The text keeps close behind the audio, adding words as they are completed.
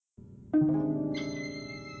Hello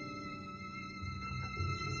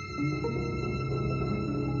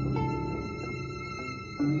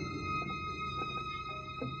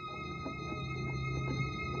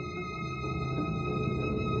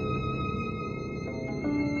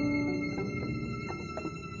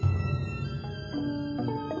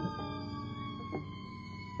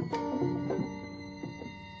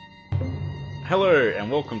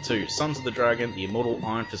and welcome to Sons of the Dragon, the Immortal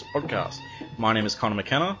Iron Fist podcast. My name is Connor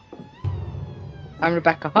McKenna. I'm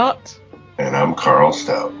Rebecca Hart. And I'm Carl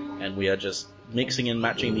Stout. And we are just mixing and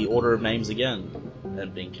matching the order of names again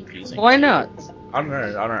and being confusing. Why not? I don't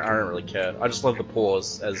know. I don't really care. I just love the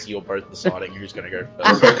pause as you're both deciding who's going to go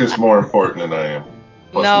first. Rebecca's more important than I am.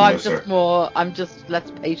 Plus I'm just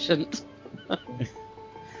less patient.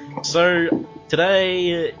 So,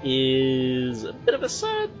 today is a bit of a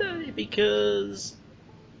sad day because,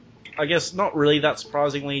 I guess not really that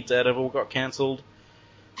surprisingly, Daredevil got cancelled.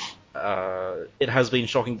 It has been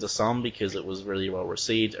shocking to some because it was really well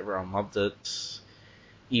received, everyone loved it.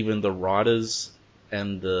 Even the writers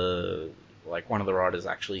and one of the writers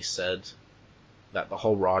actually said that the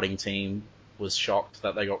whole writing team was shocked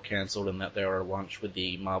that they got cancelled and that they were at lunch with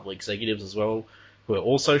the Marvel executives as well, who are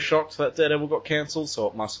also shocked that Daredevil got cancelled, so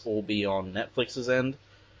it must all be on Netflix's end.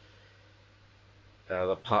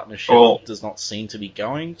 The partnership does not seem to be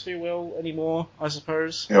going too well anymore, I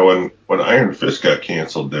suppose. Yeah, when Iron Fist got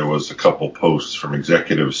canceled, there was a couple posts from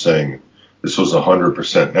executives saying this was 100%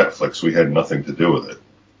 Netflix. We had nothing to do with it.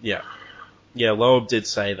 Yeah. Yeah, Loeb did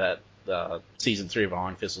say that Season 3 of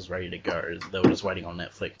Iron Fist was ready to go. They were just waiting on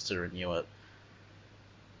Netflix to renew it.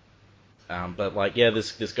 But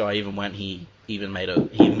this guy even went. They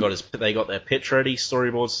got their pitch ready,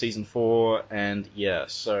 storyboards Season 4, and yeah,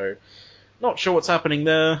 so not sure what's happening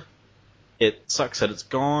there. It sucks that it's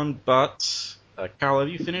gone, but Carl, have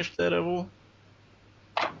you finished Daredevil?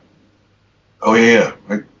 Oh yeah,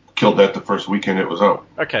 I killed that the first weekend it was out.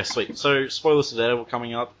 Okay, sweet. So spoilers to Daredevil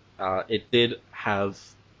coming up. It did have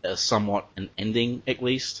somewhat an ending, at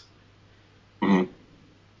least. Mm-hmm.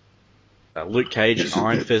 Luke Cage and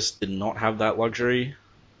Iron Fist did not have that luxury.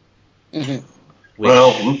 Mm-hmm.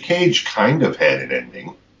 Well, Luke Cage kind of had an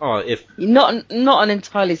ending. Oh, not an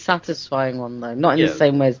entirely satisfying one though. Not in the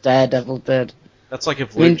same way as Daredevil did. That's like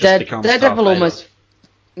if Luke becomes Daredevil Darth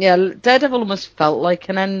Vader. Daredevil almost felt like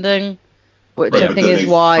an ending, which right, I think is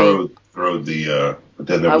why. But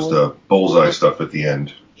then there was the Bullseye stuff at the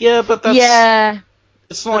end. Yeah, but that's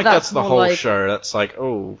It's not like that's the whole like, show. That's like,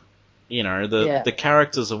 the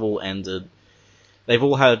characters have all ended. They've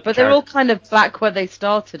all had... But they're all kind of back where they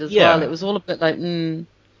started as well. It was all a bit like,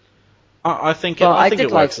 I think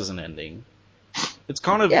it works as an ending. It's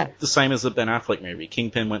kind of the same as the Ben Affleck movie.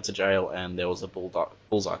 Kingpin went to jail and there was a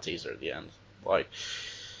Bullseye teaser at the end.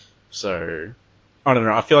 So, I don't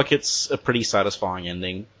know. I feel like it's a pretty satisfying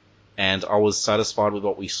ending. And I was satisfied with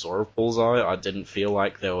what we saw of Bullseye. I didn't feel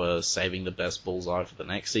like they were saving the best Bullseye for the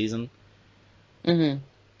next season. Mm-hmm.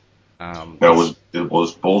 Now,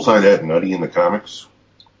 was Bullseye that nutty in the comics?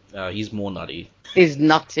 He's more nutty. He's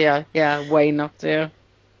nuttier. Yeah, way nuttier.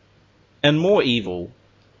 And more evil.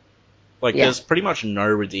 There's pretty much no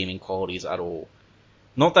redeeming qualities at all.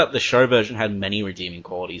 Not that the show version had many redeeming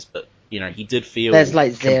qualities, but, he did feel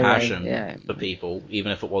compassion for people,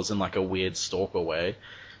 even if it was in, a weird stalker way.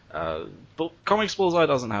 But Comics Bullseye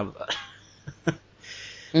doesn't have that.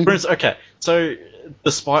 For instance, okay, so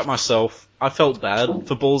despite myself, I felt bad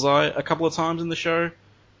for Bullseye a couple of times in the show,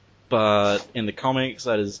 but in the comics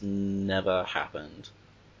that has never happened.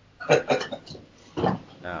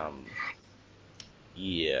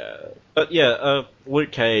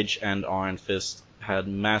 Luke Cage and Iron Fist had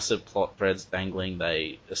massive plot threads dangling.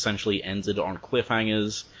 They essentially ended on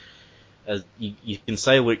cliffhangers. As you can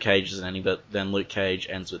say Luke Cage is an ending, but then Luke Cage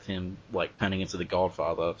ends with him turning into the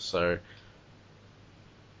Godfather. So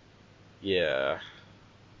yeah,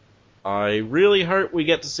 I really hope we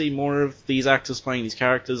get to see more of these actors playing these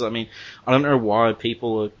characters. I mean, I don't know why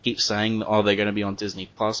people keep saying they're going to be on Disney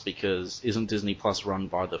Plus, because isn't Disney Plus run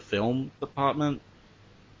by the film department?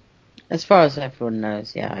 As far as everyone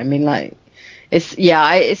knows, yeah. I mean,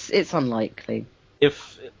 it's unlikely.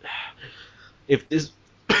 If this.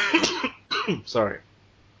 Sorry.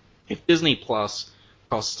 If Disney Plus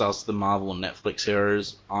costs us the Marvel and Netflix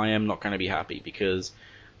heroes, I am not going to be happy, because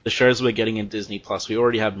the shows we're getting in Disney Plus, we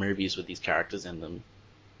already have movies with these characters in them,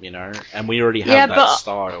 and we already have that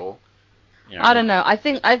style. I don't know. I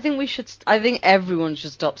think everyone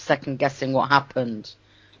should stop second guessing what happened,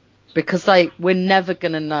 because we're never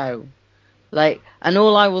gonna know. And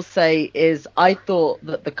all I will say is I thought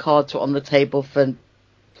that the cards were on the table for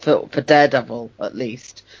for Daredevil, at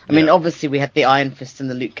least. I mean, Yeah. obviously we had the Iron Fist and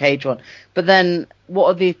the Luke Cage one, but then what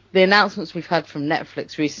are the announcements we've had from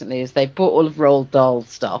Netflix recently is they've bought all of Roald Dahl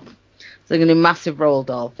stuff. So they're going to do a massive Roald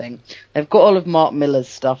Dahl thing. They've got all of Mark Millar's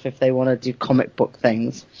stuff if they want to do comic book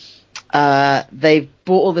things. They've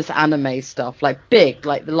bought all this anime stuff, like big,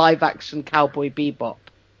 like the live action Cowboy Bebop.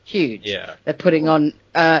 Huge. Yeah. They're putting on,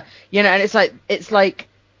 and it's like,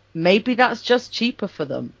 maybe that's just cheaper for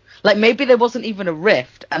them. Like, maybe there wasn't even a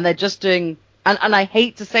rift, and they're just doing, and I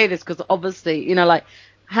hate to say this, because obviously, like,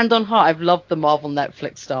 hand on heart, I've loved the Marvel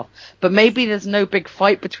Netflix stuff, but maybe there's no big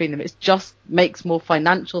fight between them. It just makes more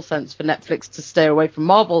financial sense for Netflix to stay away from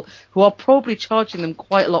Marvel, who are probably charging them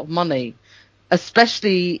quite a lot of money,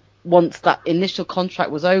 especially once that initial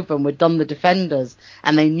contract was over and we'd done the Defenders,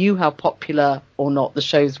 and they knew how popular or not the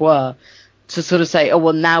shows were, to sort of say, oh,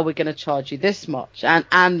 well, now we're going to charge you this much,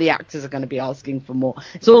 and the actors are going to be asking for more.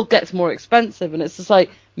 It all gets more expensive, and it's just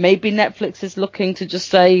like, maybe Netflix is looking to just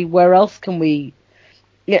say, where else can we...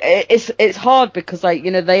 Yeah, it's hard because, like,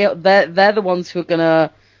 they're the ones who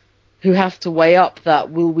have to weigh up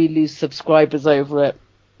that, will we lose subscribers over it?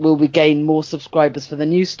 Will we gain more subscribers for the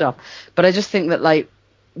new stuff? But I just think that, like,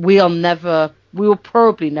 we will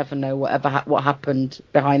probably never know what happened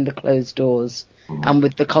behind the closed doors and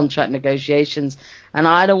with the contract negotiations. And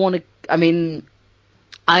I don't want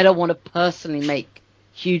to personally make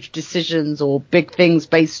huge decisions or big things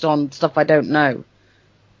based on stuff I don't know.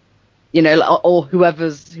 Or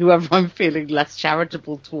whoever I'm feeling less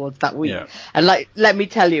charitable towards that week. Yeah. And, like, let me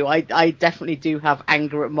tell you, I definitely do have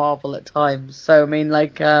anger at Marvel at times. So, I mean,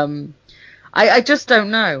 like, I just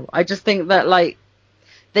don't know. I just think that, like,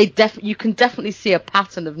 you can definitely see a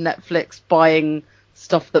pattern of Netflix buying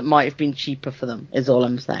stuff that might have been cheaper for them, is all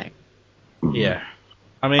I'm saying. Yeah.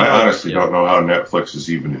 I mean, I honestly don't know how Netflix is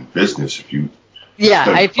even in business. If you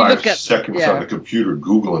if you look at 5 seconds on the computer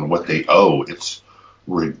Googling what they owe, it's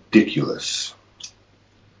ridiculous.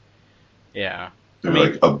 Yeah. They're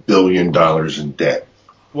like $1 billion in debt.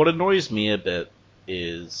 What annoys me a bit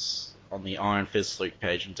is on the Iron Fist, Luke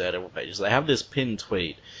Cage, and Daredevil pages, they have this pinned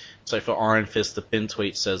tweet. So for Iron Fist, the pinned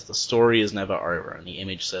tweet says, "The story is never over," and the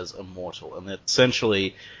image says "Immortal." And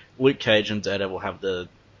essentially, Luke Cage and Daredevil have the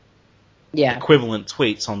equivalent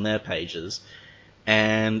tweets on their pages.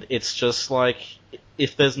 And it's just like,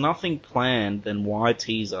 if there's nothing planned, then why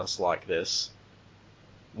tease us like this?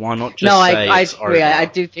 Why not just say I it's agree. over? I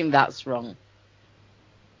do think that's wrong.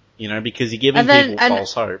 Because you're giving people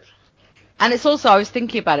false hope. And it's also, I was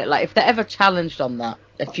thinking about it, like, if they're ever challenged on that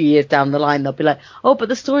a few years down the line, they'll be like, oh, but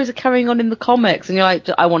the stories are carrying on in the comics. And you're like,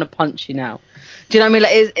 I want to punch you now. Do you know what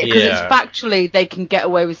I mean? Because it's factually, they can get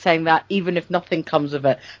away with saying that even if nothing comes of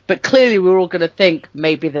it. But clearly we're all going to think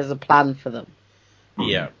maybe there's a plan for them.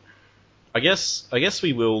 Yeah. I guess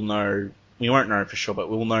we will know, we won't know for sure, but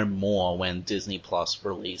we'll know more when Disney Plus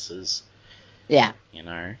releases. Yeah.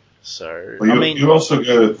 So, well, you also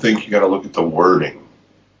got to think, you got to look at the wording.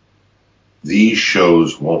 These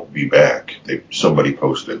shows won't be back. Somebody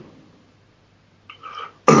posted.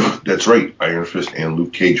 That's right. Iron Fist and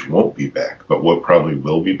Luke Cage won't be back. But what probably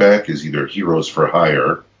will be back is either Heroes for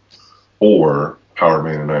Hire or Power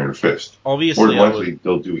Man and Iron Fist. Obviously, or likely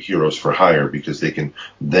they'll do Heroes for Hire because they can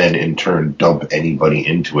then in turn dump anybody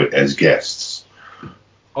into it as guests.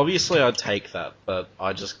 Obviously, I'd take that, but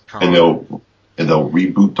I just can't. And they'll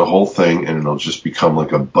reboot the whole thing, and it'll just become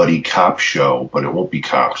like a buddy cop show, but it won't be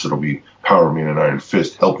cops. It'll be Power Man and Iron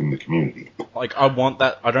Fist helping the community. Like, I want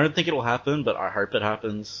that. I don't think it'll happen, but I hope it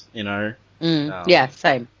happens. Yeah,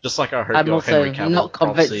 same. Just like I hope I'm your also Henry Cavill not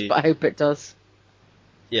convinced, prophecy. but I hope it does.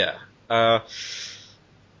 Yeah. But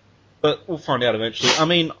we'll find out eventually. I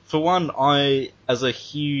mean, for one, as a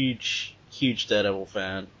huge Daredevil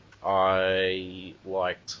fan, I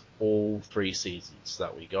liked all 3 seasons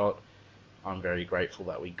that we got. I'm very grateful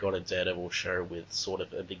that we got a Daredevil show with sort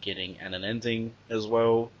of a beginning and an ending as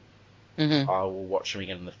well. Mm-hmm. I will watch them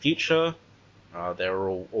again in the future. They were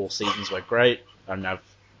all seasons were great. I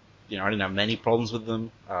didn't have many problems with them.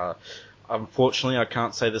 Unfortunately, I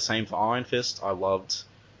can't say the same for Iron Fist. I loved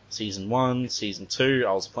season 1, season 2.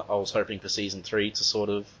 I was hoping for season 3 to sort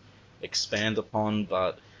of expand upon,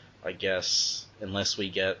 but I guess unless we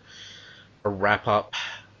get a wrap up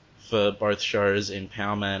for both shows in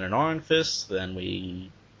Power Man and Iron Fist, then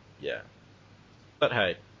But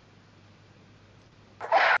hey,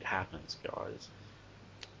 it happens, guys.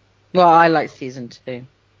 Well, I like season 2.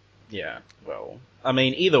 Yeah, well, I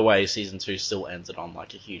mean, either way, season 2 still ended on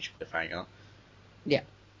like a huge cliffhanger. Yeah.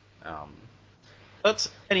 But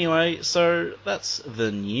anyway, so that's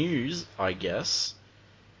the news, I guess.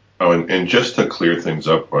 Oh, and just to clear things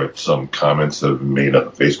up with some comments that have been made on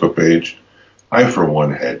the Facebook page, I, for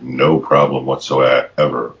one, had no problem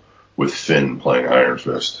whatsoever with Finn playing Iron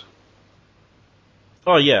Fist.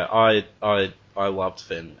 Oh yeah, I loved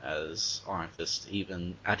Finn as Iron Fist,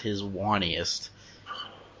 even at his whiniest.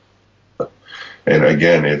 And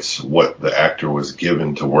again, it's what the actor was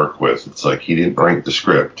given to work with. It's like he didn't write the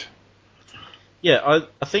script. Yeah,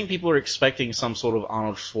 I think people are expecting some sort of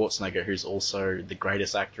Arnold Schwarzenegger, who's also the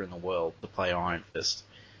greatest actor in the world, to play Iron Fist.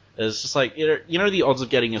 It's just like, you know the odds of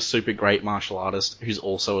getting a super great martial artist who's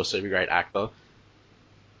also a super great actor?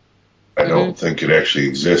 I don't think it actually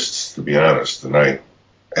exists, to be honest. And I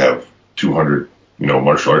have 200,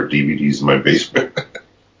 martial art DVDs in my basement.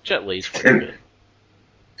 Jet Li's pretty good.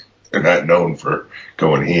 They're not known for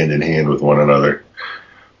going hand in hand with one another.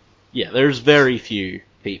 Yeah, there's very few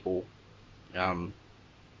people. But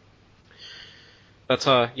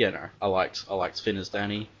I liked Finn as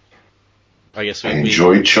Danny. I guess I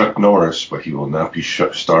enjoyed Chuck Norris, but he will not be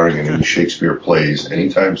starring in any Shakespeare plays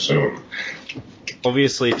anytime soon.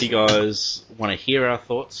 Obviously, if you guys want to hear our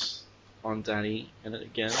thoughts on Danny in it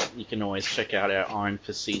again, you can always check out our Iron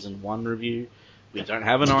Fist Season 1 review. We don't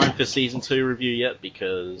have an Iron Fist Season 2 review yet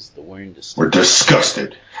because the wound is still... We're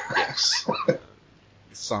disgusted. Yes. At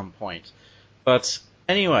some point. But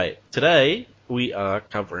anyway, today we are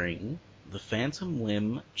covering The Phantom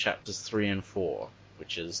Limb Chapters 3 and 4,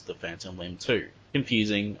 which is The Phantom Limb 2.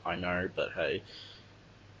 Confusing, I know, but hey.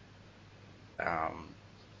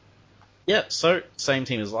 Yeah, so same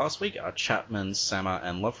team as last week are Chapman, Sammer,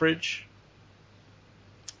 and Loveridge.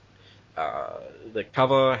 The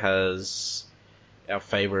cover has our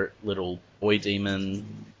favourite little boy demon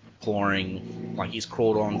clawing, like he's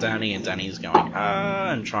crawled on Danny, and Danny's going,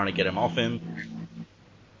 and trying to get him off him.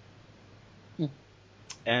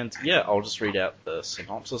 And yeah, I'll just read out the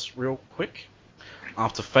synopsis real quick.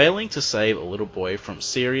 After failing to save a little boy from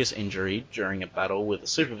serious injury during a battle with a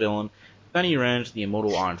supervillain, Danny Rand, the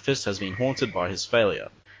immortal Iron Fist, has been haunted by his failure,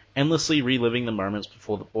 endlessly reliving the moments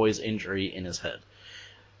before the boy's injury in his head.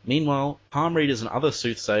 Meanwhile, palm readers and other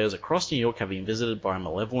soothsayers across New York have been visited by a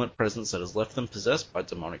malevolent presence that has left them possessed by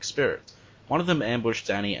demonic spirits. One of them ambushed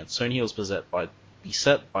Danny, and soon he was beset by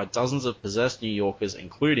dozens of possessed New Yorkers,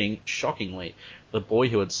 including, shockingly, the boy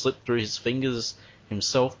who had slipped through his fingers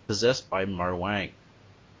himself, possessed by Mo Wang,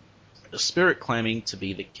 a spirit claiming to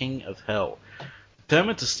be the king of hell.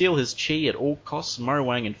 Determined to steal his chi at all costs, Mo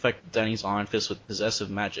Wang infected Danny's Iron Fist with possessive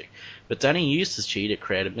magic, but Danny used his chi to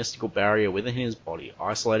create a mystical barrier within his body,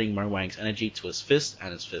 isolating Mo Wang's energy to his fist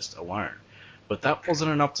and his fist alone. But that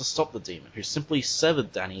wasn't enough to stop the demon, who simply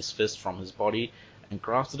severed Danny's fist from his body and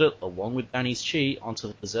grafted it, along with Danny's chi, onto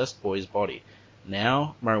the possessed boy's body.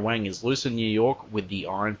 Now, Mo Wang is loose in New York with the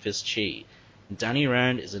Iron Fist chi, and Danny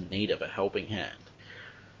Rand is in need of a helping hand.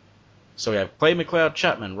 So we have Clay McLeod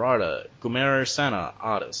Chapman, writer, Gumero Sana,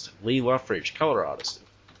 artist, Lee Loveridge, color artist,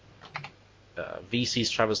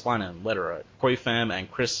 VC's Travis Lynam, letterer, Koi Pham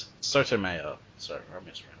and Chris Sotomayor, sorry, I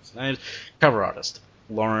mispronounced names, cover artist,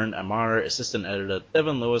 Lauren Amaro, assistant editor,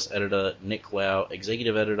 Devin Lewis, editor, Nick Lau,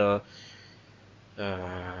 executive editor.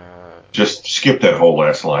 Just skip that whole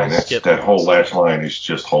last line. That whole last line is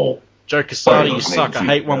just whole. Joe Casati, you suck. I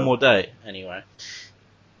hate One More Day. Anyway.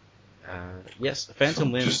 Yes,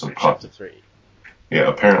 Phantom Limb, Chapter 3. Yeah,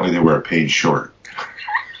 apparently they were a page short.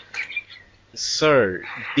 So,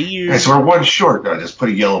 Guys, we're one short. I just put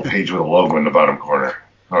a yellow page with a logo in the bottom corner.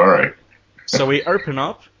 All right. So we open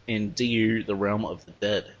up in DU, the Realm of the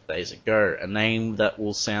Dead, Days Ago, a name that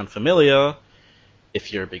will sound familiar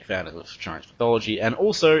if you're a big fan of Chinese mythology, and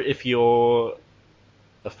also if you're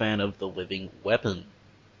a fan of the Living Weapon,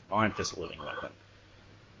 Iron Fist Living Weapon.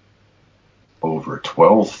 Over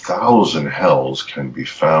 12,000 hells can be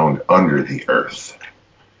found under the earth,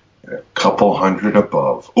 and a couple hundred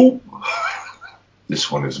above. Ooh! This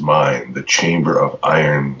one is mine, the Chamber of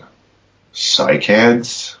Iron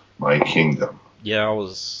Cycads, my kingdom. Yeah,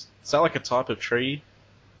 is that like a type of tree?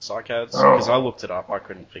 Cycads? Because I looked it up, I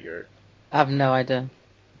couldn't figure it. I have no idea.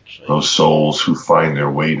 Actually. Those souls who find their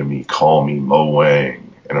way to me call me Mo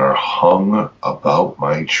Wang and are hung about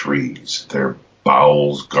my trees. Their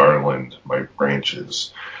bowels garland my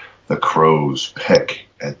branches. The crows peck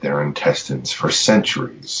at their intestines for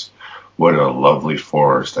centuries. What a lovely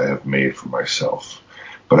forest I have made for myself.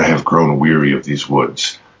 But I have grown weary of these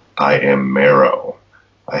woods. I am marrow.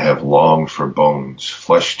 I have longed for bones,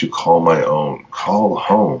 flesh to call my own, call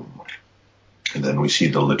home. And then we see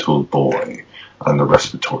the little boy on the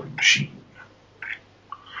respiratory machine.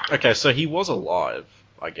 Okay, so he was alive,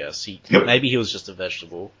 I guess. Yep. Maybe he was just a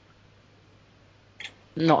vegetable.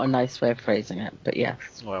 Not a nice way of phrasing it, but yes.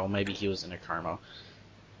 Well, maybe he was in a coma.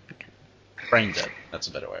 Brain dead. That's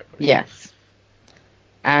a better way of putting it. Yes.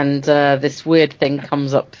 and this weird thing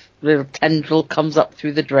comes up, little tendril comes up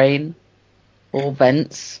through the drain, or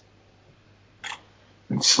vents.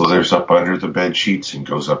 And slithers up under the bed sheets and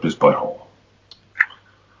goes up his butthole.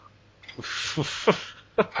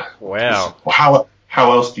 Wow.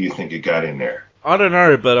 How else do you think it got in there? I don't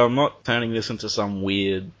know, but I'm not turning this into some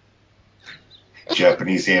weird...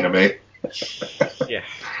 Japanese anime? Yeah.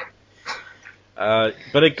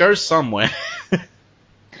 But it goes somewhere.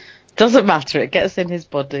 Doesn't matter, it gets in his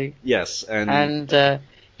body. Yes, And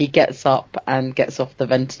he gets up and gets off the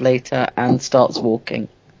ventilator and starts walking.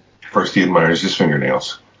 First he admires his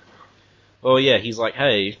fingernails. Well, yeah, he's like,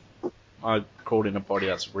 hey, I crawled in a body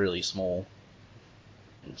that's really small.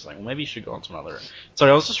 It's like, well, maybe you should go on to another. Sorry,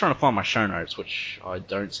 I was just trying to find my show notes, which I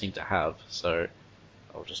don't seem to have, so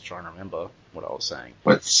I'll just try and remember what I was saying.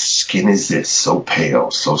 What skin is this? So pale,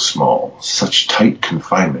 so small, such tight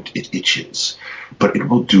confinement, it itches. But it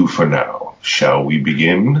will do for now. Shall we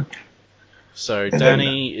begin? So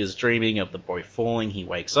Danny is dreaming of the boy falling, he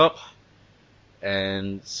wakes up,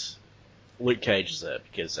 and Luke Cage is there,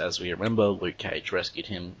 because as we remember, Luke Cage rescued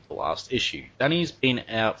him the last issue. Danny's been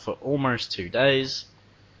out for almost 2 days,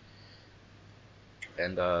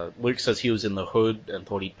 and Luke says he was in the hood and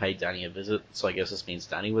thought he'd pay Danny a visit, so I guess this means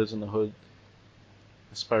Danny lives in the hood,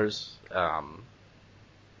 I suppose.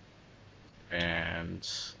 And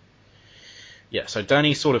yeah, so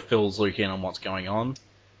Danny sort of fills Luke in on what's going on.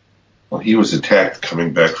 Well, he was attacked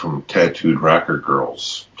coming back from Tattooed Rocker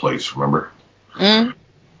Girl's place, remember? Mm.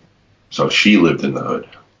 So she lived in the hood.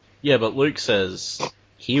 Yeah, but Luke says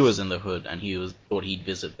he was in the hood and thought he'd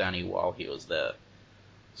visit Danny while he was there.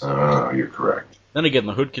 So, You're correct. then again,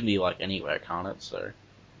 the hood can be like anywhere, can't it? So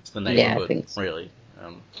it's the neighborhood, Yeah, I think so. really.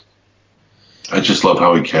 I just love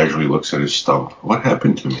how he casually looks at his stump. What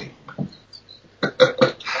happened to me?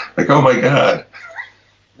 Like, oh my god.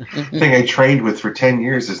 The thing I trained with for 10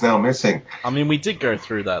 years is now missing. I mean, we did go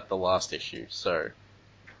through that the last issue, so...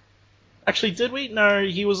 Actually, did we? No,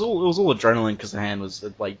 it was all adrenaline because the hand was,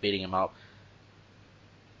 like, beating him up.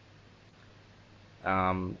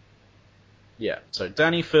 Yeah, so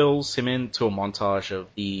Danny fills him into a montage of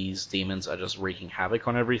these demons are just wreaking havoc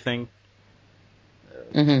on everything.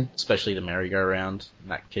 Especially the merry-go-round.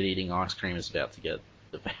 And that kid eating ice cream is about to get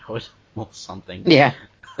devoured or something. Yeah,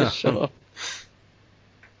 for sure.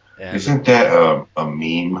 And isn't that a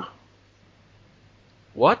meme?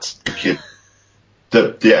 What? The kid,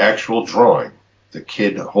 the actual drawing, the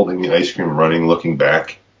kid holding the ice cream, running, looking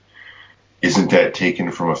back. Isn't that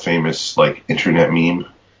taken from a famous like internet meme?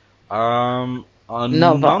 Not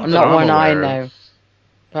one I know.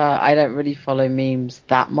 But I don't really follow memes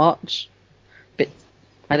that much. But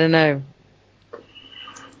I don't know.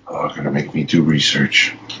 Oh, gonna make me do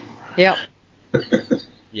research. Yep.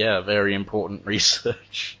 Yeah, very important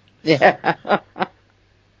research. Yeah.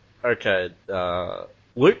 Okay,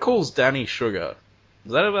 Luke calls Danny Sugar.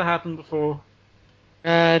 Has that ever happened before?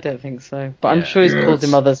 I don't think so. But I'm sure he's called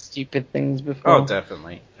him other stupid things before. Oh,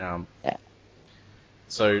 definitely. Yeah. Yeah,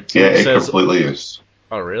 So Luke it says, completely is.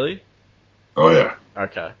 Oh, really? Oh, yeah.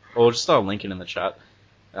 Okay. Well, we'll just start linking in the chat.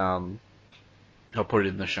 I'll put it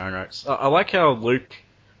in the show notes. I like how Luke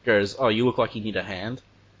goes, oh, you look like you need a hand.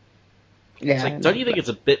 Yeah. It's like, don't you think it's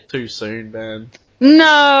a bit too soon, man?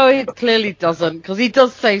 No, it clearly doesn't, because he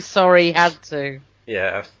does say sorry he had to.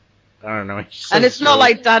 Yeah. I don't know. And it's not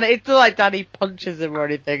like Danny punches him or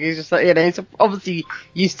anything. He's just like, he's obviously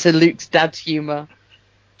used to Luke's dad's humor.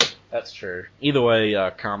 That's true. Either way,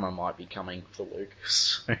 karma might be coming for Luke.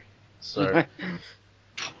 So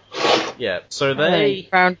yeah. So they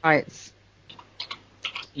Crown Heights.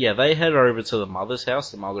 Yeah, they head over to the mother's house,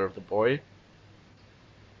 the mother of the boy,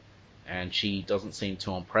 and she doesn't seem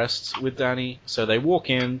too impressed with Danny. So they walk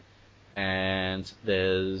in, and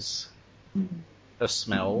there's a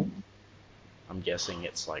smell. I'm guessing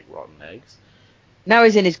it's like rotten eggs. Now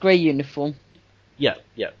he's in his grey uniform. Yeah.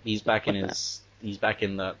 He's back in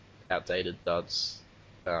the outdated duds.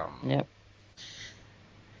 Yep.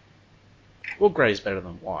 Well, grey's better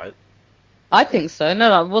than white. I think so.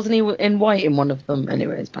 No, wasn't he in white in one of them?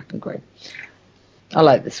 Anyway, he's back in grey. I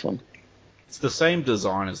like this one. It's the same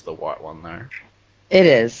design as the white one, though. It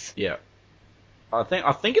is. Yeah. I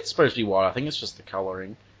think it's supposed to be white. I think it's just the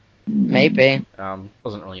colouring. Maybe.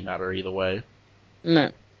 Doesn't really matter either way.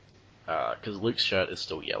 No. Because Luke's shirt is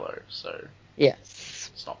still yellow, so...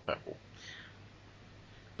 Yes. It's not purple.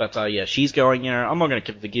 But, yeah, she's going, I'm not going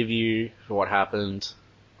to forgive you for what happened.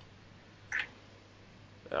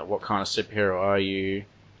 What kind of superhero are you?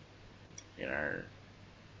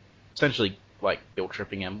 Essentially, like,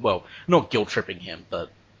 guilt-tripping him. Well, not guilt-tripping him,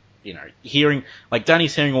 but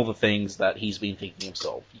Danny's hearing all the things that he's been thinking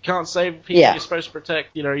himself. You can't save the people you're supposed to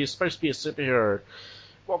protect, you're supposed to be a superhero.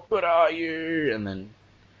 What good are you? And then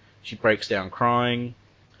she breaks down crying.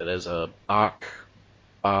 So there's a arc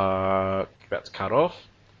that's cut off.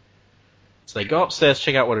 So they go upstairs,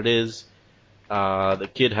 check out what it is. The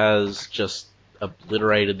kid has just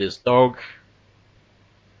obliterated this dog.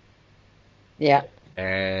 Yeah.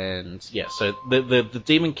 And yeah, so the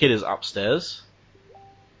demon kid is upstairs.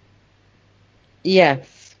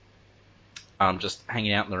 Yes. Just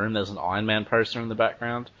hanging out in the room. There's an Iron Man poster in the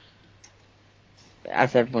background.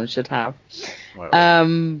 As everyone should have. Well,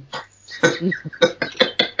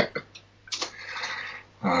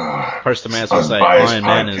 poster may as well say Iron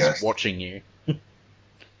Man is watching you.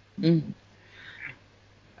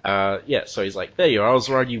 Yeah, so he's like, there you are, I was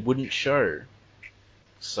worried you wouldn't show.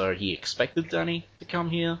 So he expected Danny to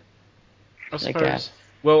come here, I suppose. Okay.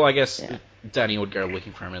 Well, I guess Danny would go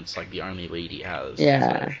looking for him, it's like the only lead he has.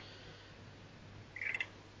 Yeah. So,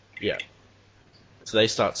 yeah. So they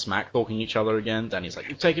start smack-talking each other again. Danny's like,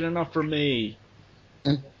 you've taken enough from me.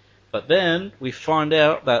 But then we find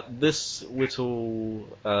out that this little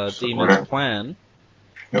demon's plan...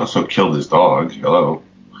 He also killed his dog. Hello.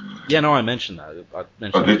 Yeah, no, I mentioned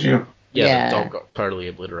that. Did you? Yeah, the dog got totally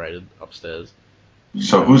obliterated upstairs.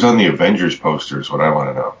 So who's on the Avengers posters? What I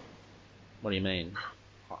want to know. What do you mean?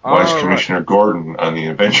 Why is Commissioner Gordon on the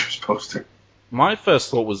Avengers poster? My first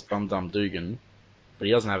thought was Dum Dum Dugan, but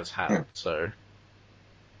he doesn't have his hat, so...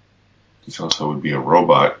 He also would be a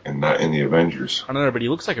robot and not in the Avengers. I don't know, but he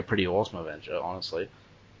looks like a pretty awesome Avenger, honestly.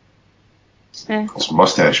 It's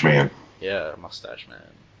Mustache Man. Yeah, Mustache Man.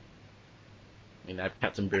 I mean, they have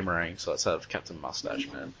Captain Boomerang, so let's have Captain Mustache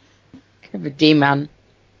Man. Could have a D-Man.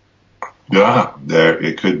 Yeah, there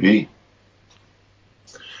it could be.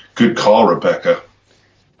 Good call, Rebecca.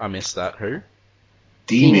 I missed that. Who?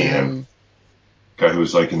 D-Man. Guy who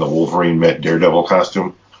was like in the Wolverine Met Daredevil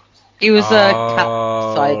costume. He was a cat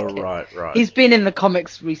sidekick. Right. He's been in the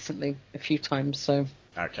comics recently a few times, so...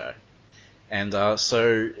 Okay. And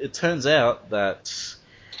so it turns out that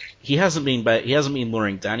he hasn't been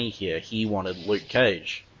luring Danny here. He wanted Luke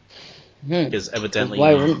Cage. Because evidently...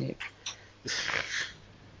 Why wouldn't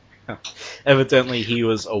you? Evidently he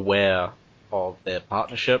was aware of their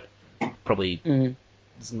partnership. Probably...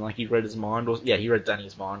 Isn't like he read his mind? He read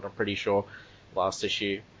Danny's mind, I'm pretty sure, last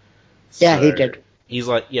issue. Yeah, he did. He's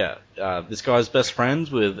like, this guy's best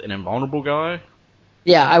friends with an invulnerable guy.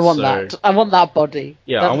 Yeah, I want that. I want that body.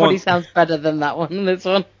 Yeah, that body sounds better than that one. This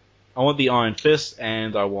one. I want the Iron Fist,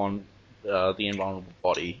 and I want the invulnerable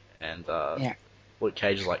body. And Luke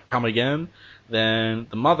Cage is like, come again. Then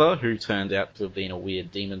the mother, who turned out to have been a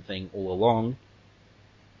weird demon thing all along.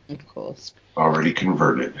 Of course. Already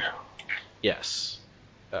converted. Yes.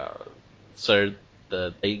 So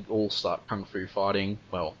they all start kung fu fighting.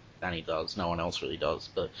 Well, Danny does. No one else really does.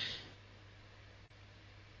 But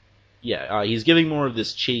yeah, he's giving more of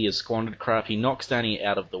this chi as squandered crap. He knocks Danny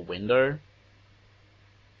out of the window.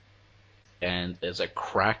 And there's a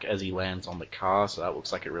crack as he lands on the car, so that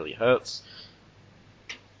looks like it really hurts.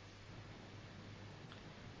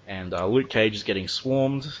 And Luke Cage is getting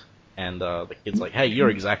swarmed. And the kid's like, hey, you're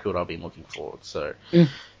exactly what I've been looking for. So...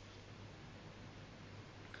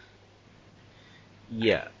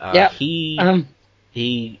 Yeah,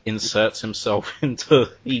 he inserts himself into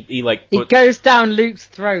he goes down Luke's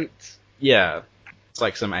throat. Yeah, it's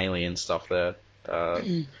like some alien stuff there,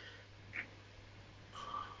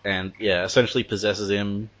 and yeah, essentially possesses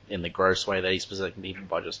him in the gross way that he's possessing people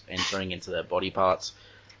by just entering into their body parts.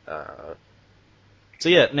 So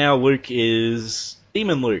yeah, now Luke is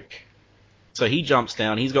Demon Luke. So he jumps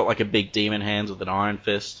down. He's got like a big demon hands with an iron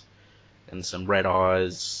fist and some red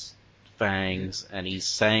eyes. Fangs, and he's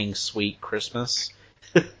saying "Sweet Christmas."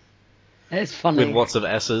 It's funny. With lots of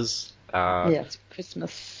S's. Yes,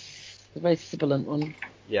 Christmas. The very sibilant one.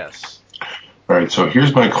 Yes. Alright, so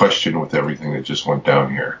here's my question with everything that just went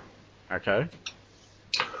down here. Okay.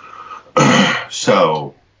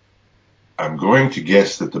 So, I'm going to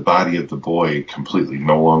guess that the body of the boy completely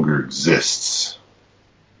no longer exists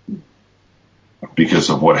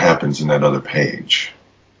because of what happens in that other page.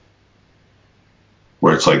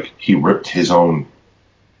 Where it's like he ripped his own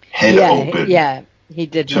head open. Yeah, he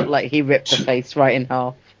did look like he ripped the face right in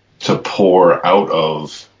half. To pour out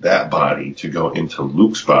of that body to go into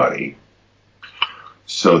Luke's body.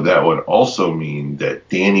 So that would also mean that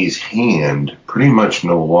Danny's hand pretty much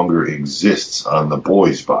no longer exists on the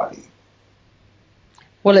boy's body.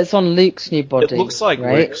 Well, it's on Luke's new body. It looks like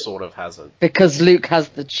right? Luke sort of has it. Because Luke has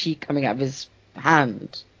the chi coming out of his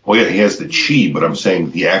hand. Well, yeah, he has the chi, but I'm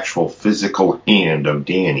saying the actual physical hand of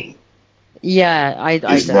Danny. Yeah, I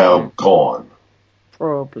is don't now know. gone.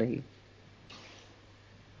 Probably.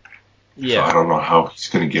 Yeah. So I don't know how he's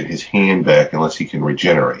going to get his hand back unless he can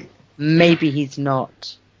regenerate. Maybe he's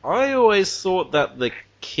not. I always thought that the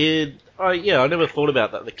kid... I never thought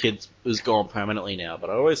about that the kid was gone permanently now, but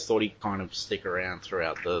I always thought he'd kind of stick around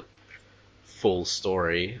throughout the full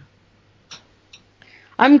story.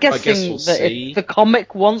 I'm guess guessing we'll that see. if the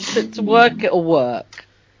comic wants it to work, it'll work.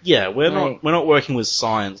 Yeah, we're Right. not working with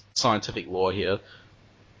scientific law here.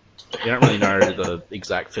 We don't really know the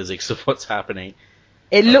exact physics of what's happening.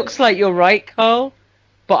 It looks like you're right, Carl,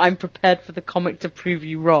 but I'm prepared for the comic to prove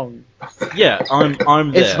you wrong. Yeah,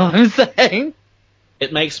 I'm Is there. what I'm saying.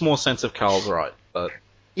 It makes more sense if Carl's right, but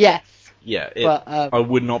Yes. yeah, But, I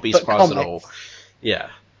would not be but surprised at comics. all. Yeah.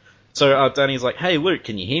 So Danny's like, "Hey Luke,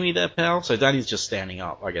 can you hear me there, pal?" So Danny's just standing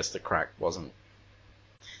up. I guess the crack wasn't,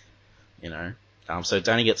 So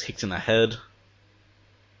Danny gets kicked in the head,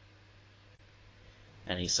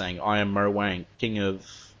 and he's saying, "I am Mo Wang, king of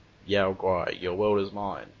Yao Guai. Your world is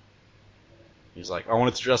mine." He's like, "I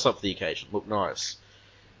wanted to dress up for the occasion, look nice,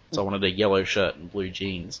 so I wanted a yellow shirt and blue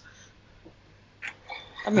jeans."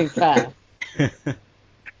 I mean, fair.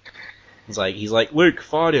 He's like, "Luke,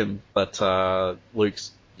 fight him," but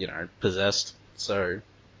Luke's, possessed, so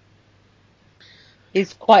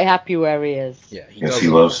He's quite happy where he is. yeah, Yes, he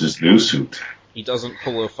loves his new suit. He doesn't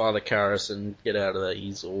pull a Father Karras and get out of there.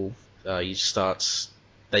 He's all they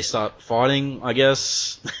start fighting, I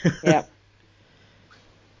guess. Yep.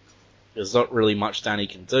 There's not really much Danny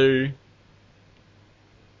can do.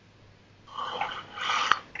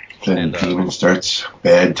 Then Demon starts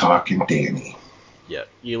bad talking Danny. Yeah,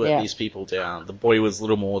 you let these people down. The boy was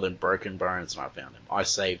little more than broken bones when I found him. I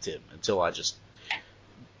saved him until I just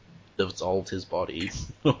dissolved his body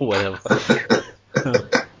or whatever.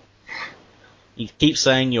 He keeps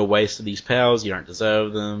saying you're wasted these powers, you don't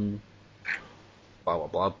deserve them. Blah blah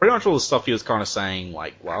blah. Pretty much all the stuff he was kind of saying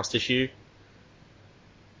like last issue.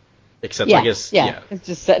 Except I guess It's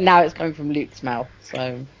just that now it's coming from Luke's mouth,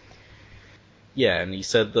 so. Yeah, and he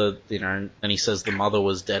said and he says the mother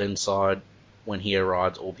was dead inside when he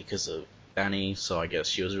arrived, all because of Danny. So I guess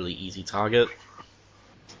she was a really easy target.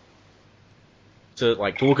 The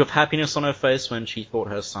look of happiness on her face when she thought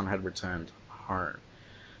her son had returned home.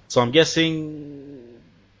 So I'm guessing,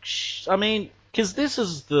 because this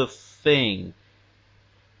is the thing,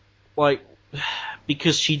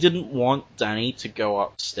 because she didn't want Danny to go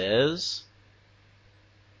upstairs.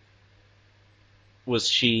 Was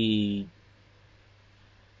she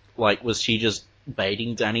just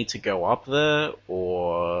baiting Danny to go up there,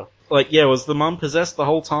 or was the mum possessed the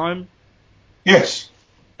whole time? Yes.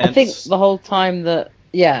 And I think the whole time that,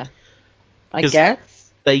 I guess.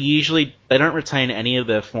 They don't retain any of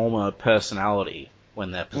their former personality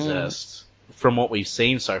when they're possessed, from what we've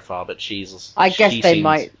seen so far, but I guess they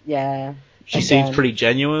might, yeah. She seems pretty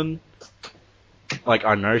genuine.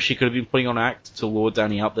 I know she could have been putting on act to lure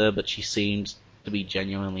Danny up there, but she seemed to be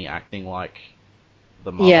genuinely acting like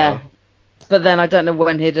the mother. Yeah, but then I don't know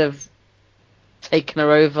when he'd have taken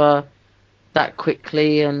her over that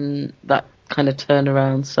quickly and that kind of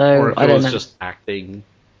turnaround, so or if I don't know. It was just acting.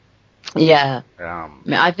 Yeah.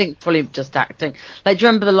 I think probably just acting. Do you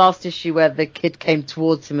remember the last issue where the kid came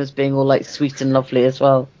towards him as being all sweet and lovely as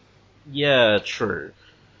well? Yeah, true.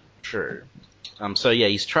 So yeah,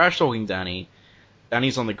 he's trash talking Danny.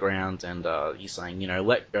 Danny's on the ground and he's saying,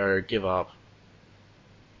 let go, give up.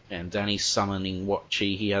 And Danny's summoning what chi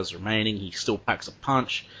he has remaining. He still packs a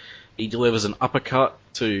punch. He delivers an uppercut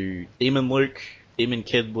to Demon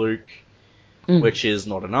Kid Luke, which is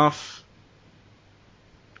not enough.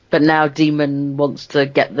 But now Demon wants to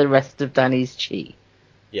get the rest of Danny's chi.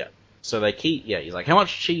 Yeah. So they keep, he's like, how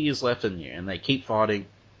much chi is left in you? And they keep fighting.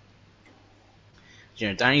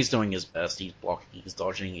 Danny's doing his best. He's blocking, he's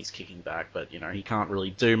dodging, he's kicking back, but, he can't really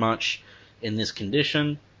do much in this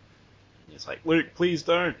condition. He's like, Luke, please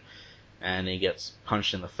don't. And he gets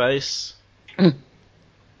punched in the face,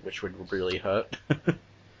 which would really hurt.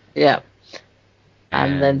 Yeah.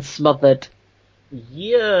 And then smothered.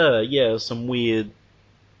 Yeah, some weird...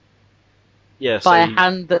 Yeah, by a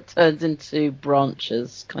hand that turns into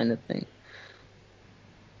branches, kind of thing.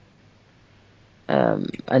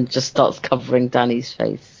 And just starts covering Danny's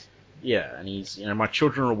face. Yeah, and he's, my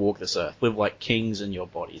children will walk this earth, live like kings in your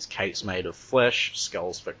bodies, capes made of flesh,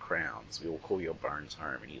 skulls for crowns. We will call your bones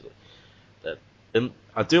home. And he's like, and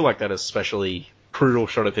I do like that especially brutal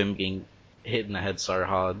shot of him being hit in the head so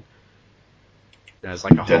hard. There's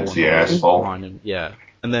a hole in the wall behind him. Yeah,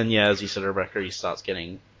 and then as you said, Rebecca, he starts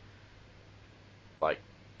getting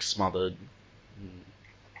smothered.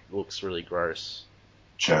 Looks really gross.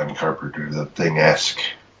 John Carpenter, the Thing-esque.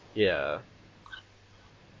 Yeah.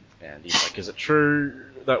 And he's like, is it true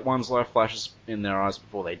that one's life flashes in their eyes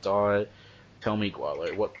before they die? Tell me,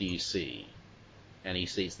 Gualo, what do you see? And he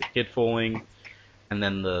sees the kid falling, and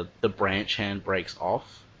then the branch hand breaks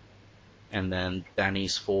off, and then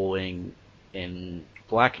Danny's falling in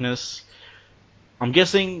blackness. I'm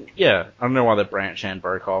guessing, yeah, I don't know why the branch hand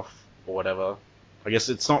broke off, or whatever. I guess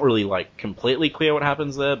it's not really, like, completely clear what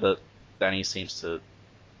happens there, but Danny seems to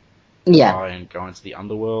die and go into the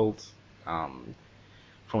underworld.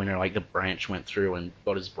 Probably know, like, the branch went through and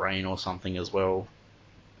got his brain or something as well.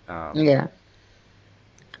 Yeah.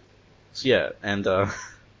 So yeah, and I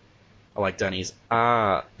like Danny's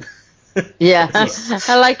Yeah.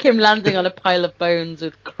 I like him landing on a pile of bones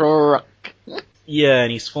with Croc. Yeah,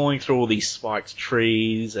 and he's falling through all these spiked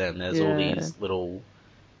trees, and there's all these little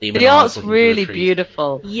demon The eyes art's looking through the really trees.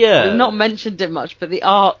 beautiful. Yeah. We've not mentioned it much, but the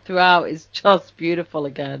art throughout is just beautiful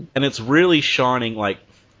again. And it's really shining, like,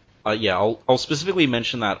 I'll specifically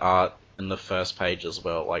mention that art in the first page as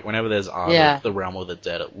well. Like, whenever there's art of the Realm of the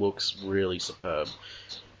Dead, it looks really superb.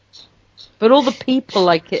 But all the people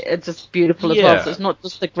like it are just beautiful as well. So it's not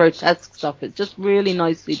just the grotesque stuff. It's just really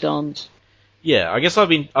nicely done. Yeah, I guess I've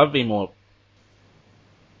been more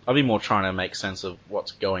trying to make sense of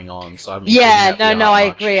what's going on. So I've been I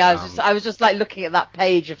agree. I was just like looking at that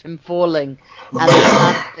page of him falling and then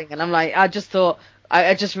landing, and I'm like, I just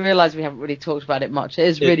realized we haven't really talked about it much. It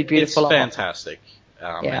is really beautiful. It's fantastic.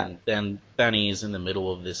 And then Danny is in the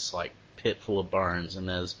middle of this like pit full of bones, and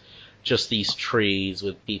there's just these trees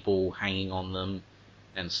with people hanging on them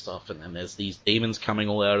and stuff, and then there's these demons coming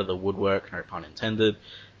all out of the woodwork, no pun intended,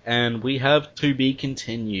 and we have to be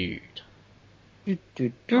continued.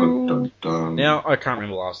 Dun, dun, dun. Now, I can't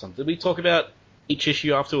remember last time. Did we talk about each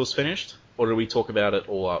issue after it was finished, or did we talk about it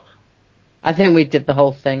all up? I think we did the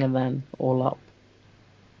whole thing and then all up.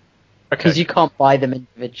 Okay. Because you can't buy them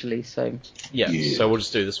individually, so... Yeah, so we'll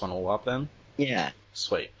just do this one all up then? Yeah.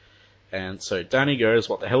 Sweet. And so Danny goes,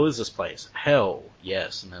 what the hell is this place? Hell,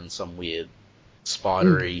 yes. And then some weird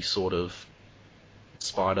spidery sort of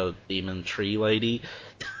spider demon tree lady.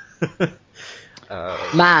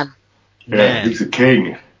 Man. Yeah, he's a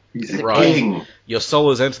king. He's a king. Your soul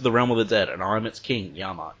has entered the realm of the dead, and I am its king,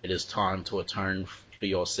 Yama. It is time to atone for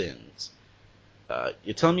your sins.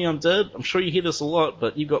 You're telling me I'm dead? I'm sure you hear this a lot,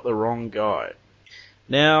 but you got the wrong guy.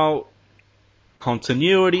 Now,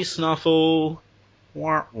 continuity snuffle.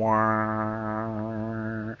 Wah,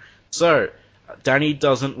 wah. So, Danny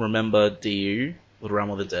doesn't remember DU, the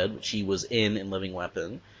Realm of the Dead, which he was in Living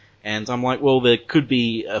Weapon. And I'm like, well, there could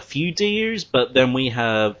be a few DUs, but then we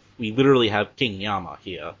literally have King Yama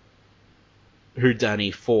here, who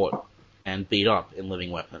Danny fought and beat up in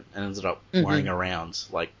Living Weapon, and ended up wearing around,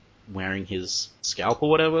 like, wearing his scalp or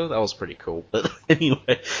whatever. That was pretty cool. But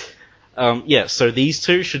anyway, so these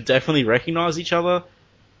two should definitely recognize each other.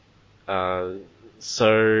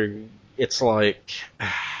 So it's like,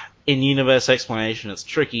 in-universe explanation, it's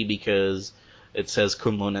tricky because it says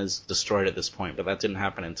Kunlun is destroyed at this point, but that didn't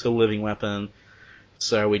happen until Living Weapon,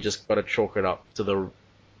 so we just got to chalk it up to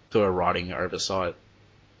a writing oversight,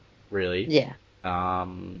 really. Yeah.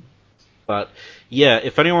 But yeah,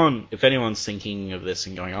 if anyone's thinking of this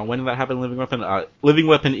and going, oh, when did that happen in Living Weapon? Living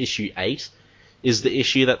Weapon issue 8 is the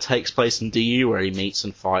issue that takes place in DU where he meets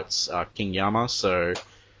and fights King Yama, so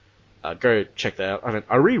go check that out.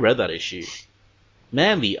 I reread that issue.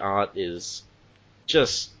 Man, the art is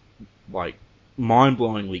just, like,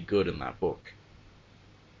 mind-blowingly good in that book.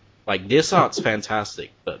 Like, this art's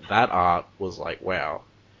fantastic, but that art was like, wow.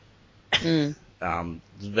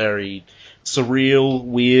 Very surreal,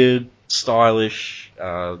 weird, stylish.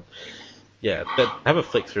 Have a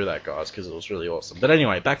flick through that, guys, because it was really awesome. But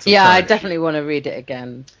anyway, back to the I issue. definitely want to read it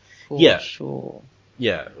again. For sure.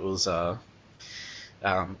 Yeah, it was,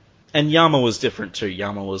 and Yama was different too.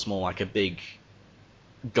 Yama was more like a big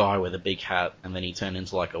guy with a big hat, and then he turned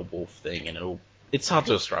into like a wolf thing, and it's hard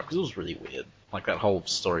to describe because it was really weird. Like, that whole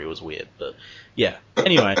story was weird, but yeah.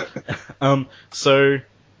 Anyway, so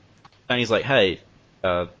Danny's like, hey,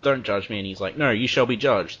 don't judge me, and he's like, no, you shall be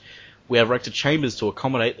judged. We have erected chambers to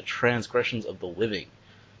accommodate the transgressions of the living.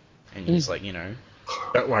 And he's like,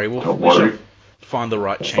 don't worry, we shall find the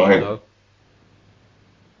right chamber.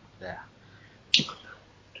 Yeah.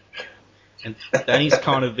 And Danny's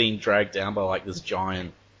kind of being dragged down by, like, this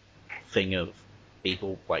giant thing of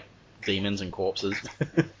people, like demons and corpses.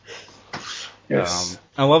 Yes.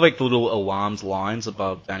 I love, like, the little alarmed lines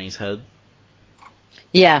above Danny's head.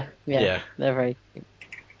 Yeah. They're very cute.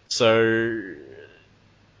 So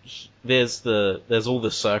there's all the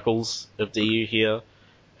circles of DU here,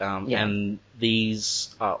 and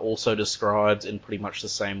these are also described in pretty much the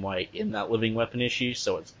same way in that Living Weapon issue.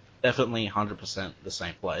 So it's definitely 100% the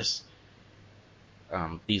same place.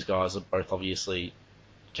 These guys are both obviously,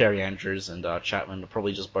 Kerry Andrews and Chapman are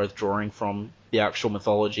probably just both drawing from the actual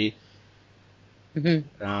mythology.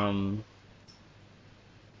 Mm-hmm.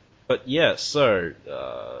 But yeah, so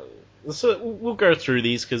we'll go through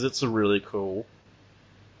these because it's a really cool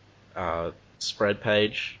spread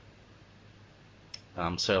page.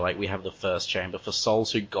 So like we have the first chamber for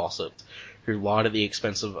souls who gossiped, who lied at the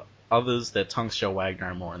expense of others, their tongues shall wag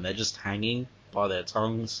no more, and they're just hanging by their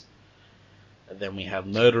tongues. And then we have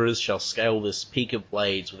murderers shall scale this peak of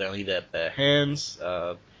blades with only their bare hands.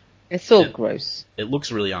 It's all gross. It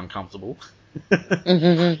looks really uncomfortable.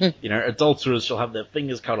 Mm-hmm. You know, adulterers shall have their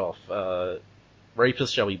fingers cut off.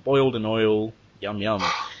 Rapists shall be boiled in oil. Yum yum.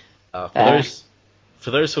 For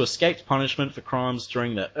those who escaped punishment for crimes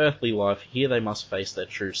during their earthly life, here they must face their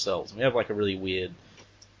true selves. And we have like a really weird,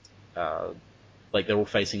 like they're all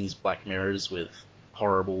facing these black mirrors with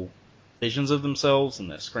horrible visions of themselves,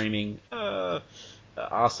 and they're screaming,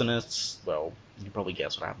 arsonists. Well, you can probably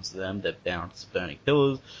guess what happens to them. They're down to burning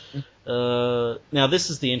pillars. Now this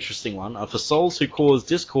is the interesting one. For souls who cause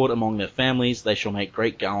discord among their families, they shall make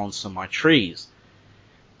great garlands for my trees.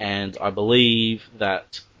 And I believe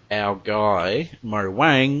that our guy, Mo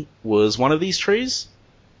Wang, was one of these trees?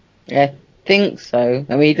 I think so.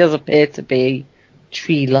 I mean, he does appear to be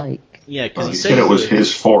tree-like. Yeah, because he said it was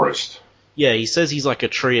his forest. Yeah, he says he's like a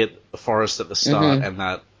tree at the forest at the start, and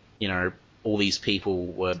that, you know, all these people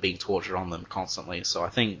were being tortured on them constantly. So I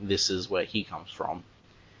think this is where he comes from.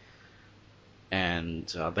 And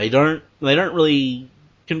they don't really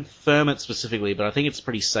confirm it specifically, but I think it's a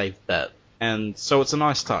pretty safe bet. And so it's a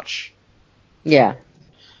nice touch. Yeah.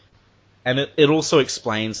 And it also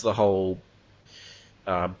explains the whole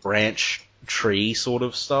branch tree sort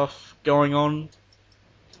of stuff going on.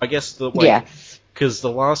 I guess because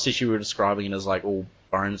the last issue we were describing it as like all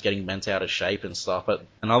bones getting bent out of shape and stuff, but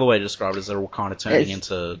another way to describe it is they're all kind of turning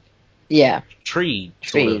into tree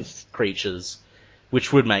sort of creatures,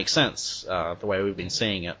 which would make sense the way we've been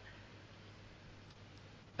seeing it.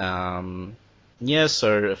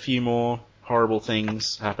 So a few more horrible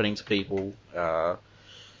things happening to people.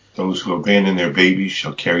 Those who abandon their babies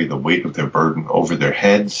shall carry the weight of their burden over their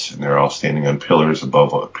heads, and they're all standing on pillars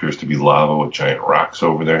above what appears to be lava with giant rocks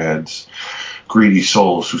over their heads. Greedy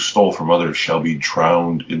souls who stole from others shall be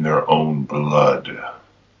drowned in their own blood.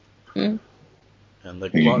 And you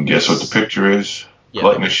can guess what the picture is? Yeah,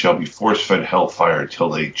 gluttonous shall be force-fed hellfire till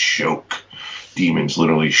they choke. Demons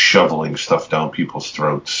literally shoveling stuff down people's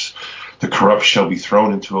throats. The corrupt shall be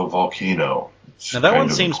thrown into a volcano. Now that one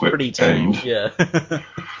seems pretty tame. Yeah.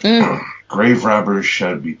 Grave robbers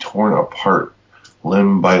shall be torn apart,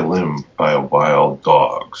 limb by wild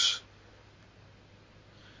dogs.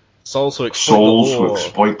 Souls who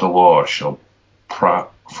exploit the law shall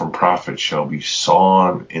from profit shall be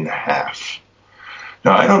sawn in half.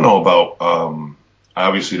 Now I don't know about.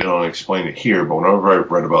 Obviously, they don't explain it here, but whenever I've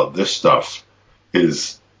read about this stuff,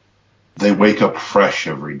 is they wake up fresh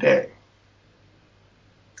every day.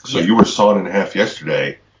 So you were sawn in half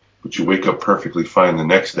yesterday, but you wake up perfectly fine the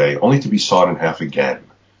next day, only to be sawn in half again.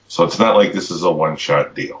 So it's not like this is a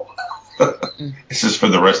one-shot deal. This is for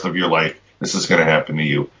the rest of your life. This is going to happen to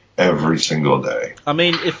you every single day. I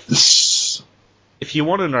mean, if you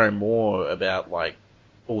want to know more about like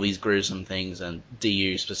all these gruesome things and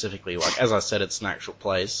DU specifically, like as I said, it's an actual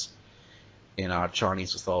place in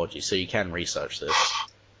Chinese mythology, so you can research this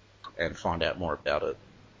and find out more about it.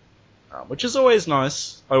 Which is always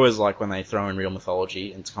nice. I always like when they throw in real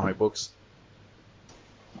mythology into comic books.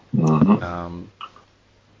 Mm-hmm.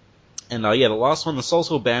 The last one, the souls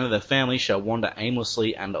who abandon their family shall wander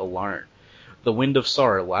aimlessly and alone. The wind of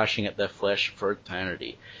sorrow lashing at their flesh for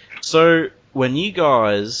eternity. So, when you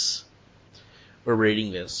guys were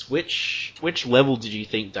reading this, which level did you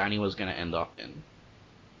think Danny was going to end up in?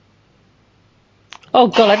 Oh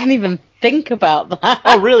god, I didn't even think about that.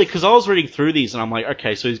 Oh really? Because I was reading through these and I'm like,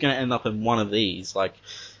 okay, so he's going to end up in one of these. Like,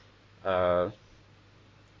 well,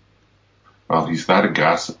 he's not a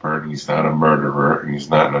gossiper, and he's not a murderer, and he's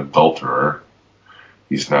not an adulterer.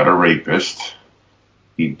 He's not a rapist.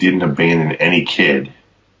 He didn't abandon any kid.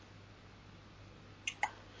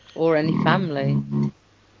 Or any family. Mm-hmm.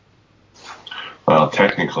 Well,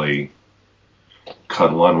 technically,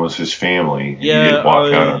 Cudlun was his family. And yeah, he didn't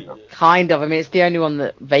walk out on them. Kind of. I mean, it's the only one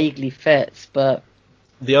that vaguely fits, but...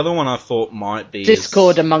 The other one I thought might be...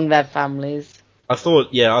 Discord among their families. I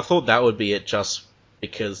thought that would be it just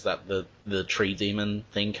because that the tree demon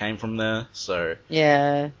thing came from there, so...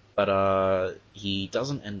 Yeah. But he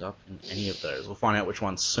doesn't end up in any of those. We'll find out which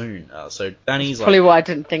one soon. So Danny's probably why I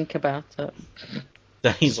didn't think about it.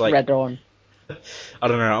 Danny's like... Read on. I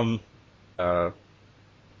don't know.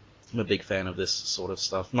 I'm a big fan of this sort of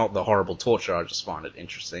stuff. Not the horrible torture. I just find it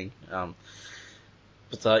interesting.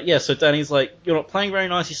 But yeah, so Danny's like, you're not playing very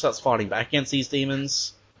nice. He starts fighting back against these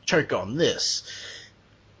demons. Choke on this.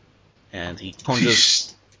 And he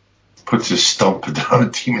conjures... puts his stump down a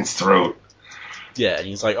demon's throat. Yeah, and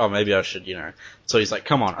he's like, oh, maybe I should, So he's like,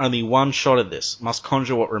 come on, only one shot at this. Must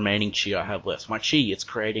conjure what remaining chi I have left. My chi, it's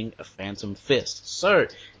creating a phantom fist. So,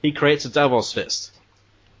 he creates a Davos fist.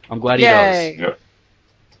 I'm glad he does. Yep.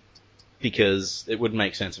 Because it would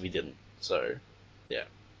make sense if he didn't. So, yeah.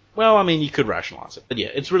 Well, I mean, you could rationalize it. But yeah,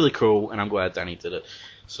 it's really cool, and I'm glad Danny did it.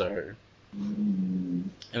 So...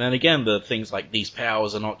 And then again, the things like, these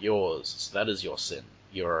powers are not yours. So that is your sin.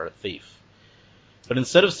 You're a thief. But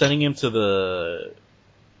instead of sending him to the...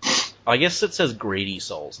 I guess it says greedy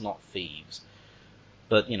souls, not thieves.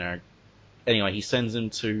 But, anyway, he sends him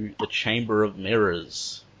to the Chamber of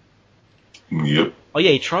Mirrors. Yep. Oh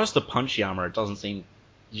yeah, he tries to punch Yama, it doesn't seem...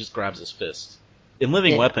 He just grabs his fist. In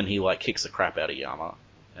Living Weapon, he, kicks the crap out of Yama,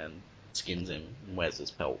 and skins him, and wears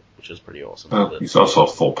his pelt, which is pretty awesome. Well, he's also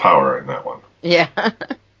full power in that one. Yeah.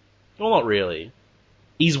 Well, not really.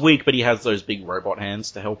 He's weak, but he has those big robot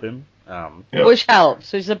hands to help him. Yep. Which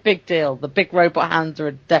helps. It's a big deal. The big robot hands are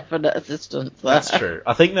a definite assistance. That's true.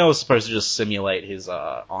 I think they were supposed to just simulate his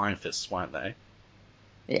iron fists, weren't they?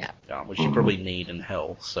 Yeah. Which you probably need in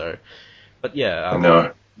hell. So, but yeah. And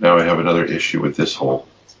now I have another issue with this whole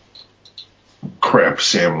crap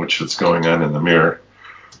sandwich that's going on in the mirror.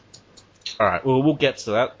 All right. Well, we'll get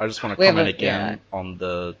to that. I just want to comment again on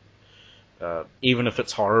the. Even if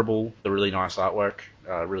it's horrible, the really nice artwork,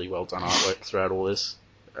 really well done artwork throughout all this.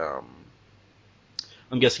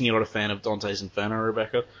 I'm guessing you're not a fan of Dante's Inferno,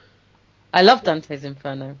 Rebecca? I love Dante's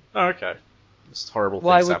Inferno. Oh, okay. Just horrible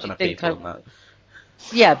things happen to people in that.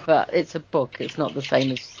 Yeah, but it's a book. It's not the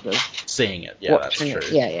same as seeing it. Yeah, that's true.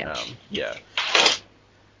 Yeah. Yeah.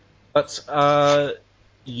 But,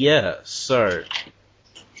 yeah, so,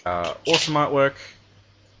 awesome artwork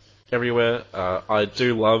everywhere. I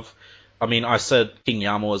do love... I mean, I said King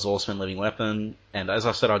Yama was awesome in Living Weapon, and as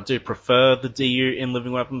I said, I do prefer the DU in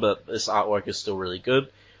Living Weapon, but this artwork is still really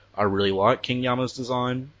good. I really like King Yama's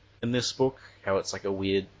design in this book, how it's like a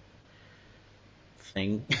weird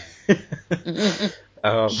thing.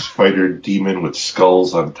 Spider demon with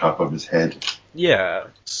skulls on top of his head. Yeah,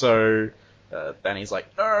 so Danny's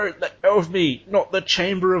like, no, let go of me, not the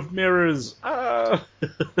Chamber of Mirrors. Ah!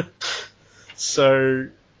 So...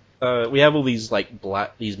 we have all these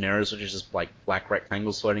these mirrors, which is just black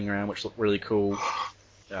rectangles floating around, which look really cool.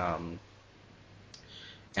 And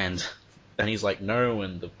Danny's like, no,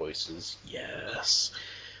 and the voice is, yes.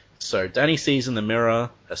 So Danny sees in the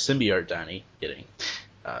mirror a symbiote Danny, kidding.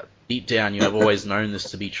 Deep down, you have always known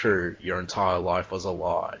this to be true. Your entire life was a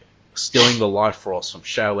lie. Stealing the life force from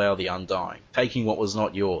Shao-Lao the Undying, taking what was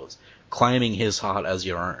not yours, claiming his heart as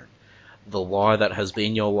your own. The lie that has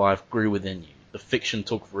been your life grew within you. The fiction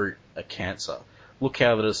took root, a cancer. Look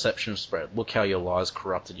how the deception spread. Look how your lies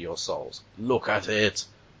corrupted your souls. Look at it.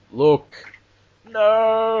 Look.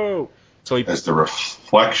 No. So as the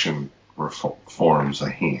reflection forms a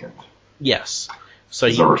hand. Yes. So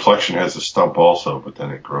the reflection has a stump also, but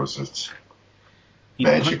then it grows its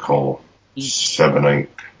magical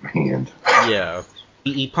Sevenite hand. Yeah.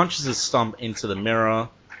 He punches his stump into the mirror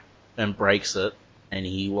and breaks it. And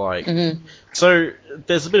he So,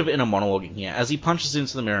 there's a bit of inner monologue in here. As he punches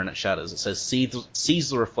into the mirror and it shatters, it says, seize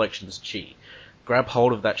the reflection as chi. Grab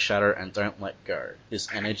hold of that shadow and don't let go. This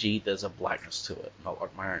energy, there's a blackness to it. Not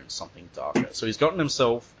like my own, something darker. So he's gotten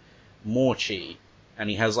himself more chi, and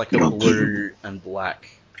he has a blue and black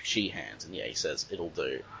chi hands. And yeah, he says, it'll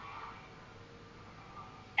do.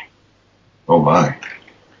 Oh my.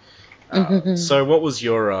 So what was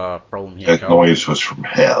your problem here, That Carl? noise was from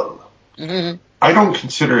hell. I don't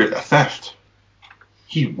consider it a theft.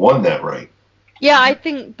 He won that right. Yeah, I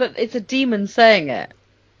think, but it's a demon saying it.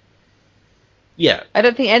 Yeah, I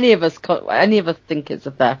don't think any of us think it's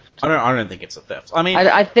a theft. I don't think it's a theft. I mean,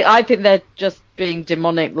 I think they're just being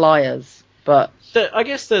demonic liars. But I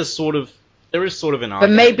guess there is sort of an argument. But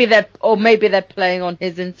maybe they're playing on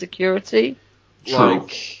his insecurity. True.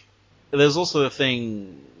 There's also the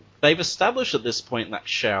thing they've established at this point that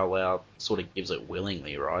Shao-Lao sort of gives it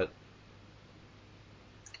willingly, right?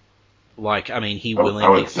 I mean, he willingly... I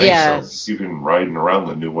would think so. He's even riding around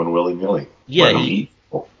the new one willy-nilly. Yeah, he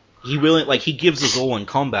gives us all in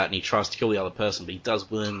combat and he tries to kill the other person, but he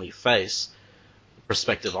does willingly face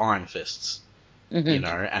prospective Iron Fists, and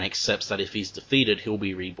accepts that if he's defeated, he'll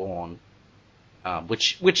be reborn.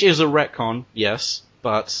 Which is a retcon, yes,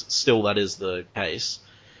 but still that is the case.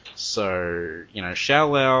 So,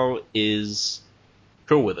 Xiao Lao is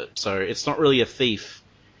cool with it. So it's not really a thief.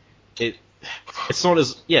 It's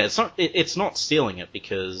not stealing it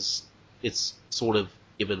because it's sort of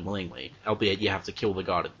given willingly, albeit you have to kill the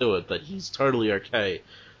guy to do it, but he's totally okay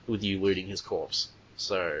with you looting his corpse.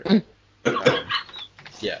 So,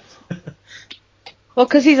 yeah. Well,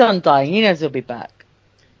 because he's undying, he knows he'll be back.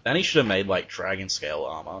 Then he should have made, dragon scale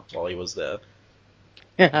armor while he was there.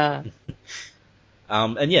 And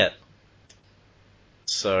yeah.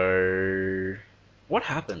 So, what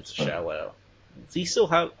happened to Xiao Lao? Does he still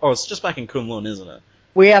have... Oh, it's just back in Kunlun, isn't it?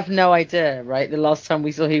 We have no idea, right? The last time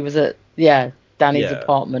we saw he was at, Danny's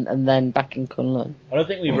apartment and then back in Kunlun. I don't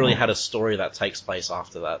think we really had a story that takes place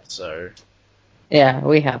after that, so... Yeah,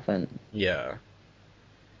 we haven't. Yeah.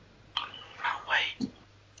 Oh, wait.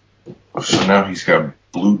 So now he's got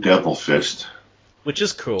Blue Devil Fist. Which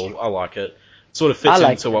is cool. I like it. Sort of fits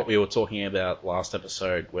into what we were talking about last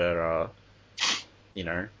episode, where,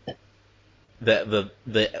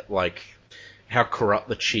 how corrupt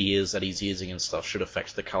the chi is that he's using and stuff should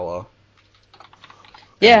affect the color.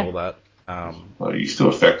 Yeah. And all that. Well, it used to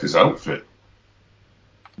affect his outfit.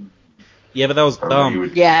 Yeah, but that was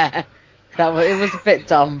dumb. Yeah. It was a bit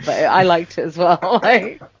dumb, but I liked it as well.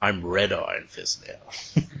 I'm Red Iron Fist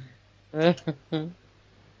now.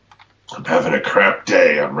 I'm having a crap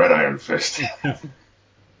day on Red Iron Fist.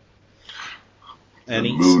 And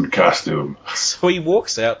the mood costume. So he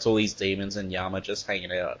walks out to all these demons and Yama just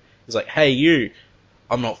hanging out. He's like, hey, you,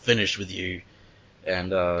 I'm not finished with you.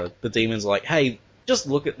 And the demons are like, hey, just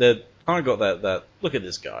look at the... I got that look at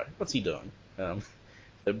this guy. What's he doing?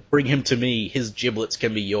 Bring him to me. His giblets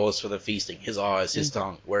can be yours for the feasting. His eyes, his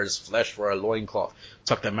tongue, wear his flesh for a loincloth.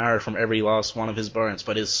 Tuck the marrow from every last one of his bones,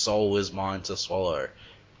 but his soul is mine to swallow.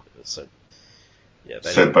 So, yeah,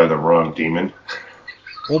 said by the wrong demon.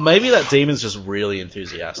 Well, maybe that demon's just really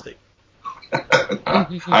enthusiastic.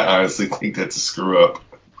 I honestly think that's a screw up.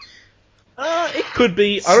 It could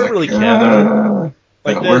be. I don't really care though.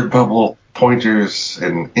 That word bubble pointer's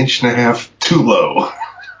an inch and a half too low.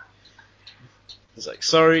 He's like,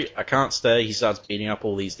 sorry, I can't stay. He starts beating up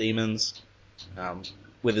all these demons.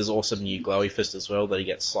 With his awesome new glowy fist as well, that he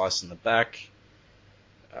gets sliced in the back.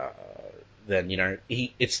 Then,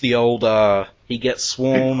 it's the old, he gets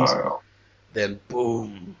swarmed. Then,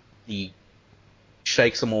 boom, he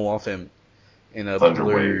shakes them all off him in a Thunder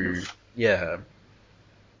blue... wave. Yeah.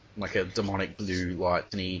 Like a demonic blue light.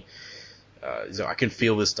 And he's like, I can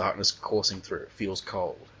feel this darkness coursing through. It feels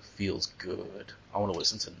cold. It feels good. I want to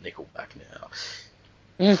listen to Nickelback now.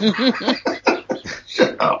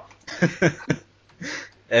 Shut up.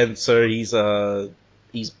 And so he's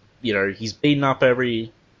beating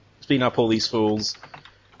up all these fools.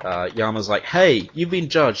 Yama's like, hey, you've been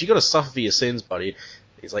judged. You got to suffer for your sins, buddy.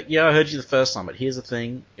 He's like, yeah, I heard you the first time, but here's the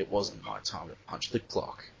thing. It wasn't my time to punch the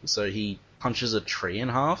clock. So he punches a tree in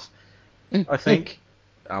half, I think,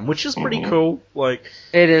 which is pretty cool. Like,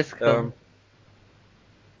 it is cool.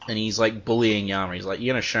 And he's like bullying Yama. He's like,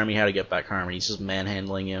 you're going to show me how to get back home. And he's just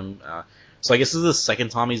manhandling him. So I guess this is the second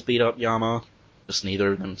time he's beat up Yama. Just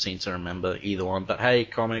neither of them seem to remember either one. But hey,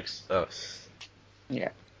 comics. Yeah.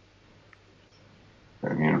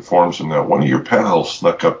 And he informs him that one of your pals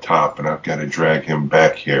snuck up top and I've got to drag him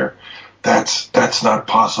back here. That's not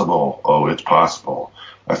possible. Oh, it's possible.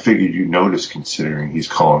 I figured you'd notice considering he's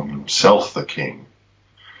calling himself the king.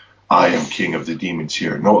 I am king of the demons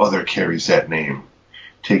here. No other carries that name.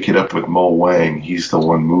 Take it up with Mo Wang. He's the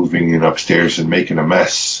one moving in upstairs and making a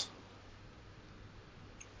mess.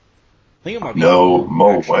 I think it might be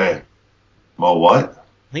Mo Wang. Mo what?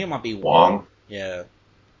 I think it might be Wang. Yeah.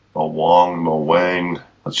 Mo Wang.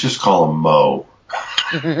 Let's just call him Mo.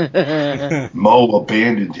 Mo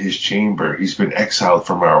abandoned his chamber. He's been exiled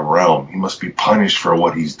from our realm. He must be punished for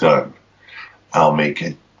what he's done. I'll make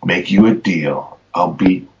you a deal. I'll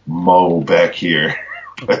beat Mo back here.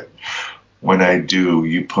 But when I do,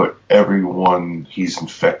 you put everyone he's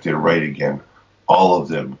infected right again. All of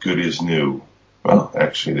them, good as new. Well,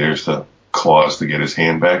 actually, there's the clause to get his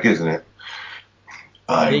hand back, isn't it?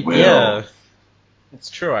 I will. Yeah. It's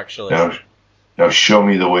true, actually. Now show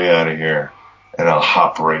me the way out of here, and I'll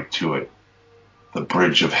hop right to it. The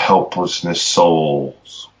bridge of helplessness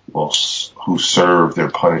souls who serve their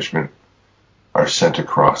punishment are sent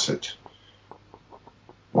across it.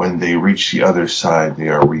 When they reach the other side, they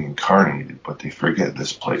are reincarnated, but they forget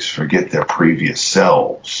this place, forget their previous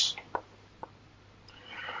selves.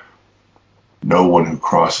 No one who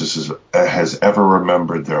crosses has ever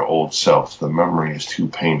remembered their old self. The memory is too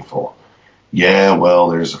painful. Yeah, well,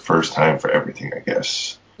 there's a first time for everything, I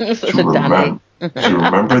guess. To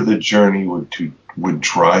remember the journey would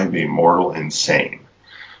drive a mortal insane.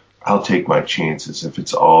 I'll take my chances. If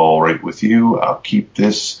it's all right with you, I'll keep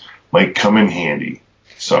this. Might come in handy.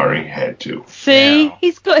 Sorry, had to. See,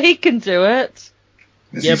 Yeah. he can do it.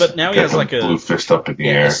 Yeah, but now he has like blue fist up in the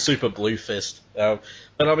a air. super blue fist. But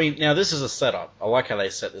I mean, now this is a setup. I like how they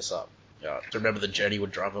set this up. To remember, the journey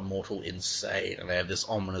would drive a mortal insane, and they have this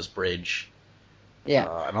ominous bridge.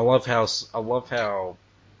 Yeah. And I love how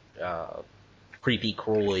creepy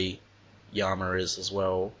crawly Yama is as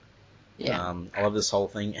well. Yeah. I love this whole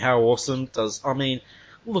thing. How awesome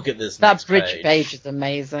look at this. That next bridge page is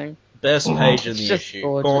amazing. Best page in It's the just issue.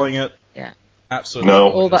 gorgeous. Calling it. Yeah. Absolutely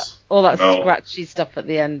No. gorgeous. All that No. scratchy stuff at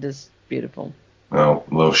the end is beautiful. No,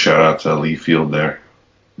 a little shout out to Lee Field there.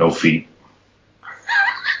 No feet.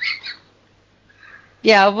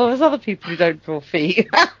 Yeah, well, there's other people who don't draw feet.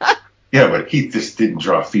 Yeah, but he just didn't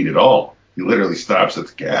draw feet at all. He literally stops at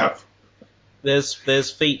the calf. There's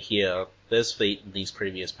feet here. There's feet in these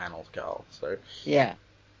previous panels, Carl. So Yeah.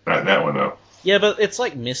 Not in that one, though. yeah, but it's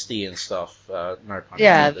like misty and stuff. No pun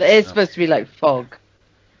Yeah, intended. it's supposed to be like fog.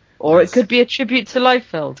 Or Nice. it could be a tribute to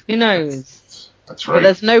Liefeld. Who knows? That's But right.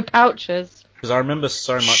 there's no pouches. Because I remember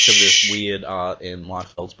so much of this weird art in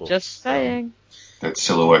Liefeld's books. Just saying. That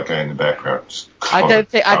silhouette guy in the background. Just I don't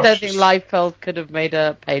think conscious. Liefeld could have made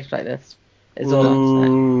a page like this. Is all I'm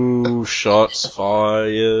saying. Ooh, shots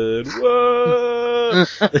fired. Whoa!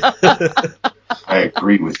 I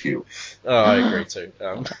agree with you. Oh, I agree too.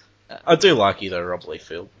 I do like you though, Rob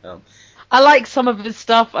Liefeld. I like some of his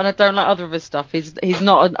stuff, and I don't like other of his stuff. He's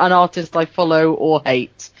not an artist I follow or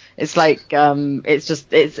hate. It's like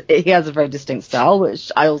he has a very distinct style,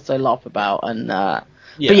 which I also laugh about. And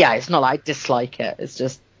but yeah, it's not like I dislike it. It's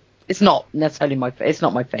just it's not necessarily it's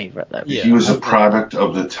not my favorite though. Yeah. He was a product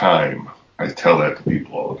of the time. I tell that to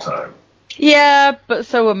people all the time. Yeah, but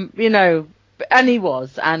so and he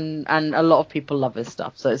was, and a lot of people love his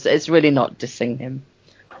stuff. So it's really not dissing him.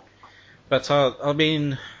 But I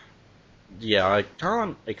mean, yeah, I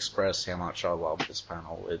can't express how much I love this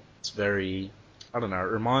panel. It's very, I don't know,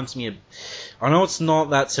 it reminds me of, I know it's not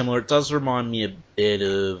that similar, it does remind me a bit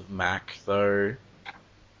of Mac, though.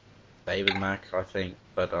 David Mac, I think,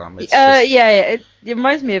 but it's just... it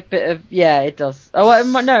reminds me a bit of, it does. Oh, it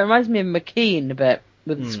reminds me of McKean a bit,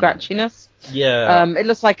 with the scratchiness. Yeah. It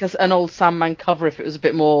looks like an old Sandman cover if it was a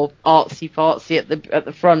bit more artsy-fartsy at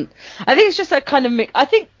the front. I think it's just that kind of mix. I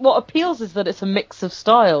think what appeals is that it's a mix of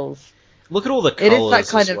styles. Look at all the colours it is that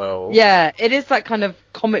kind as well. Yeah, it is that kind of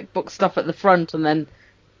comic book stuff at the front, and then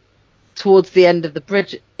towards the end of the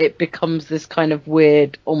bridge, it becomes this kind of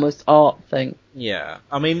weird, almost art thing. Yeah,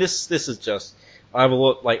 I mean, this is just... I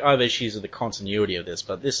have issues with the continuity of this,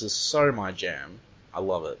 but this is so my jam. I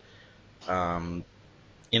love it.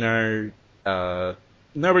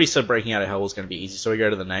 Nobody said Breaking Out of Hell was going to be easy, so we go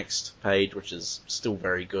to the next page, which is still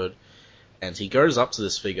very good. And he goes up to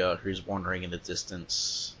this figure who's wandering in the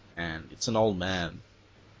distance, and it's an old man.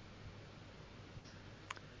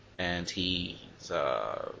 And he's,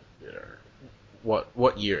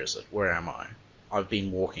 what year is it? Where am I? I've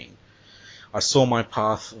been walking. I saw my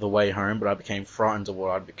path the way home, but I became frightened of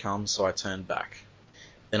what I'd become, so I turned back.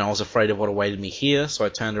 Then I was afraid of what awaited me here, so I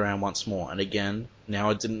turned around once more, and again, now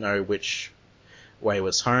I didn't know which way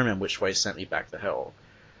was home and which way sent me back to hell.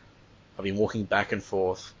 I've been walking back and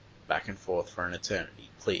forth for an eternity.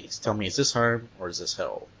 Please, tell me, is this home or is this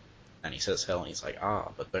hell? And he says hell, and he's like,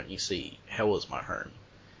 but don't you see, hell is my home.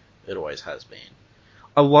 It always has been.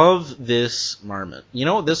 I love this moment. You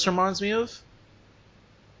know what this reminds me of?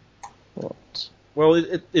 What? Well,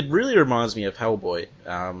 it really reminds me of Hellboy.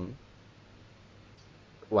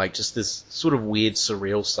 Like, just this sort of weird,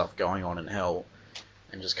 surreal stuff going on in hell,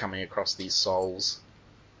 and just coming across these souls.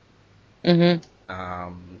 Mm-hmm.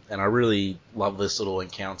 And I really love this little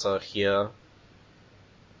encounter here.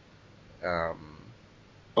 Well,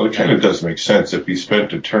 it kind of does make sense. If he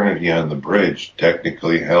spent eternity on the bridge,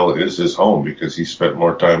 technically hell is his home because he spent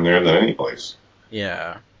more time there than any place.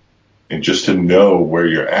 Yeah. And just to know where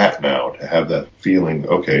you're at now, to have that feeling,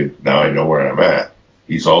 okay, now I know where I'm at.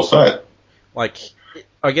 He's all set. Like,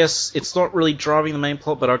 I guess it's not really driving the main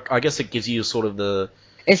plot, but I guess it gives you sort of the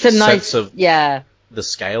It's a nice, sense of yeah. the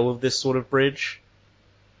scale of this sort of bridge.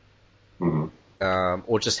 Mm-hmm.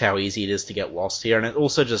 Or just how easy it is to get lost here, and it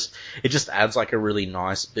also just adds like a really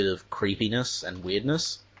nice bit of creepiness and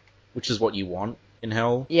weirdness, which is what you want in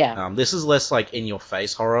hell. Yeah. This is less like in your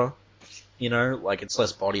face horror, like it's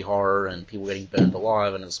less body horror and people getting burned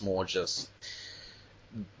alive, and it's more just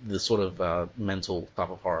the sort of mental type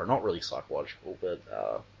of horror, not really psychological, but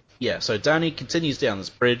yeah. So Danny continues down this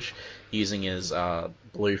bridge using his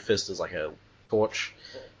blue fist as like a torch.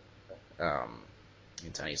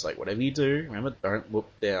 And Tony's like, whatever you do, remember, don't look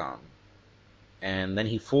down. and then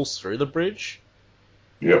he falls through the bridge,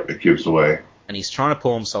 Yep, it gives away. and he's trying to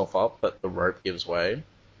pull himself up, but the rope gives way.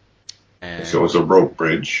 And So it's a rope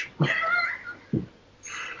bridge.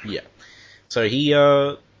 yeah, so he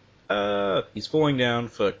he's falling down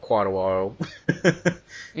for quite a while.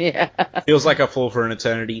 Yeah. Feels like I fall for an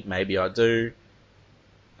eternity. Maybe I do.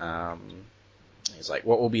 He's like,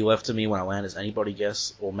 what will be left of me when I land? Does anybody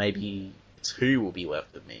guess? Or maybe 2 will be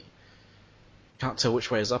left of me. Can't tell which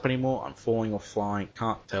way is up anymore. I'm falling or flying.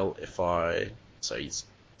 Can't tell if I... So he's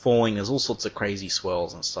falling. There's all sorts of crazy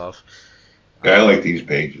swirls and stuff. Yeah, I like these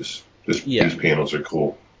pages. Yeah. These panels are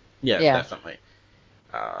cool. Yeah, Yeah. definitely.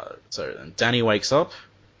 So then Danny wakes up.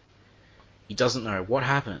 He doesn't know what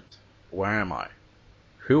happened. Where am I?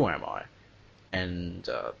 Who am I? And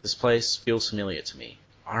this place feels familiar to me.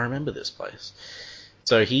 I remember this place.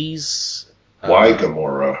 So he's... Why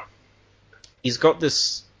Gamora? He's got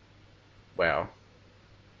this... Wow.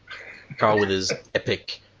 Carl with his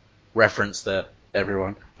epic reference there,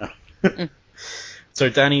 everyone. So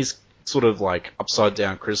Danny's sort of like upside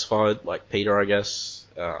down crucified, like Peter, I guess.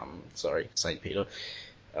 Sorry, Saint Peter.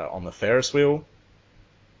 On the Ferris wheel.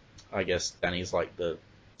 I guess Danny's like the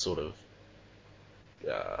sort of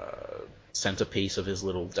centerpiece of his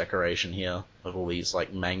little decoration here, of all these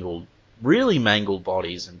like mangled, really mangled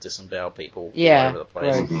bodies and disemboweled people all over the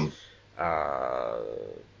place. Right.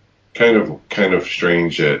 Mm-hmm. Kind of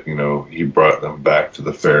strange that, he brought them back to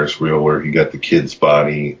the Ferris wheel where he got the kid's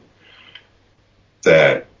body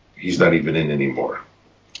that he's not even in anymore.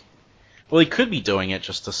 Well, he could be doing it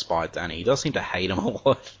just to spite Danny. He does seem to hate him a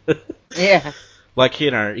lot. Yeah. Like,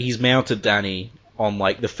 he's mounted Danny on,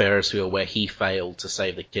 like, the Ferris wheel where he failed to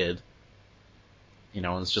save the kid. And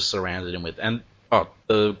it's just surrounded him with... And,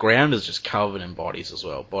 the ground is just covered in bodies as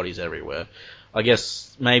well. Bodies everywhere. I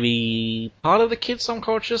guess maybe part of the kid's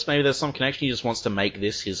subconscious. Maybe there's some connection. He just wants to make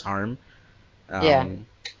this his home. Yeah.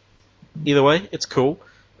 Either way, it's cool.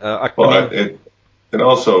 And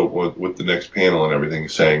also with the next panel and everything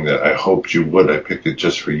saying that I hoped you would. I picked it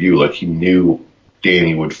just for you. Like he knew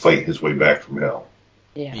Danny would fight his way back from hell.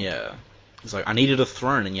 Yeah. Yeah. He's like, I needed a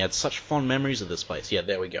throne, and you had such fond memories of this place. Yeah,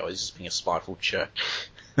 there we go. He's just being a spiteful jerk.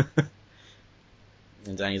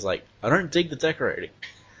 And Danny's like, I don't dig the decorating.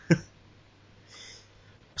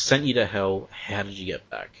 Sent you to hell. How did you get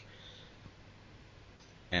back?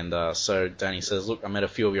 And so Danny says, look, I met a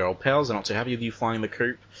few of your old pals. I'm not too happy with you flying the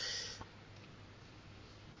coop.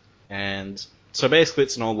 And so basically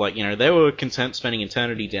it's an old, they were content spending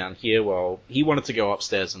eternity down here while he wanted to go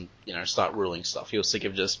upstairs and, start ruling stuff. He was sick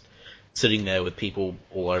of just sitting there with people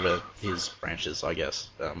all over his branches, I guess.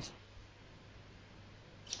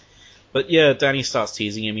 But yeah, Danny starts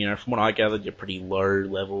teasing him, from what I gathered, you're pretty low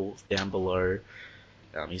level down below.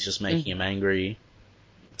 He's just making him angry.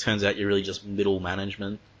 Turns out you're really just middle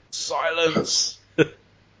management. Silence!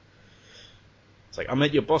 It's like, I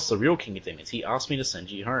met your boss, the real King of Demons. He asked me to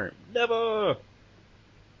send you home. Never!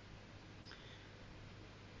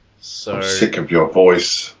 So... I'm sick of your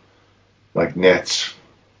voice. Like nets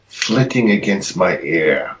flitting against my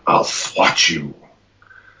ear. I'll thwart you.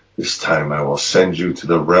 This time I will send you to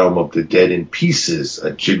the realm of the dead in pieces,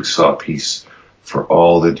 a jigsaw piece for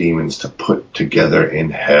all the demons to put together in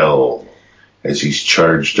hell. As he's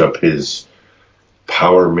charged up his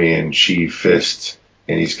Power Man Chi fist,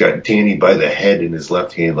 and he's got Danny by the head in his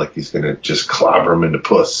left hand like he's going to just clobber him into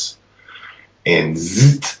puss. And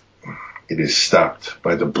zzzt, it is stopped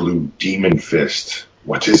by the blue demon fist.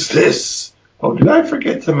 What is this? Oh, did I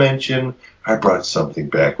forget to mention I brought something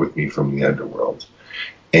back with me from the underworld?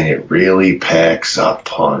 And it really packs a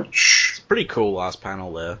punch. It's pretty cool last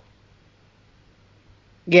panel there.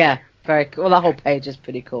 Yeah, very cool. Well, that whole page is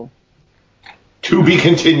pretty cool. To be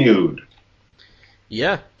continued.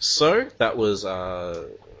 Yeah, so that was, I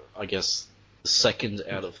guess, the second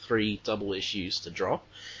out of 3 double issues to drop.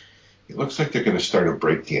 It looks like they're going to start a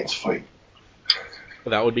breakdance fight.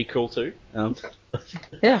 But that would be cool too.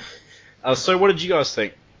 Yeah. So what did you guys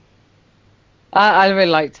think? I really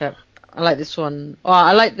liked it. I like this one. Well,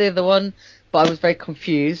 I liked the other one, but I was very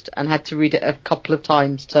confused and had to read it a couple of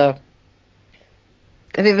times to...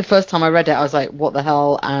 I think the first time I read it, I was like, what the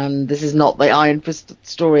hell? And this is not the Iron Fist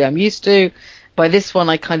story I'm used to. By this one,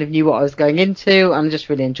 I kind of knew what I was going into, and I just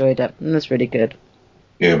really enjoyed it. And it's really good.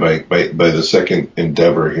 Yeah, by the second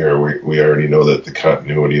endeavor here, we already know that the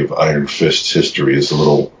continuity of Iron Fist's history is a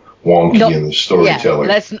little wonky in the storytelling.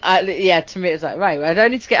 To me, it's like, right, I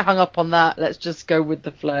don't need to get hung up on that. Let's just go with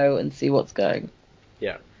the flow and see what's going.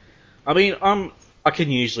 Yeah. I mean, I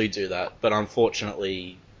can usually do that, but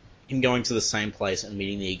unfortunately, him going to the same place and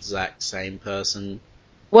meeting the exact same person.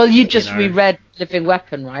 Well, you just reread Living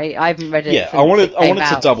Weapon, right? I haven't read it. Yeah, I wanted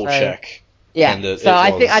to double check. Yeah. And So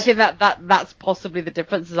I think that's possibly the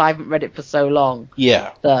difference. Is I haven't read it for so long.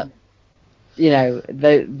 Yeah. That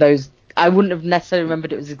those I wouldn't have necessarily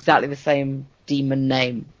remembered it was exactly the same demon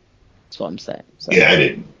name. That's what I'm saying. So. Yeah, I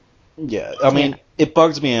didn't. Yeah, I mean, it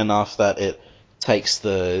bugs me enough that it takes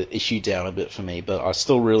the issue down a bit for me, but I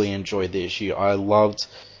still really enjoyed the issue. I loved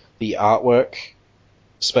the artwork,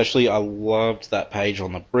 especially I loved that page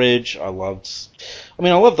on the bridge. I loved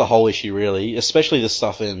the whole issue really, especially the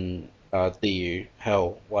stuff in DU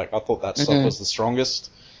Hell. Like, I thought that stuff was the strongest,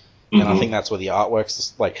 and I think that's where the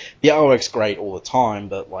artwork's the artwork's great all the time,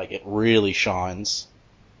 but like it really shines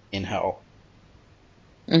in Hell.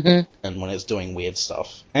 And when it's doing weird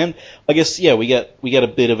stuff, and I guess we get a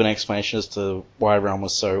bit of an explanation as to why everyone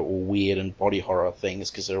was so all weird and body horror things,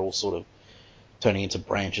 because they're all sort of turning into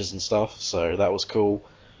branches and stuff. So that was cool,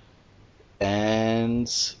 and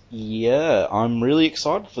yeah, I'm really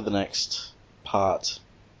excited for the next part.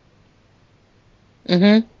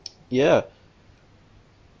 Yeah.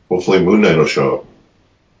 Hopefully Moon Knight will show up.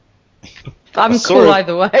 I'm cool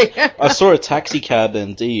either way. I saw a taxi cab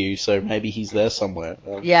in DU, so maybe he's there somewhere.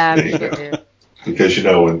 Yeah, I'm sure too. Because,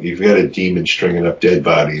 when you've got a demon stringing up dead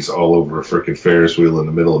bodies all over a frickin' Ferris wheel in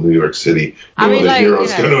the middle of New York City, the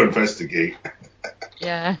hero's going to investigate.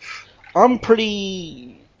 Yeah. I'm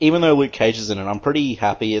pretty... Even though Luke Cage is in it, I'm pretty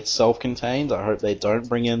happy it's self-contained. I hope they don't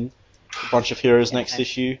bring in a bunch of heroes next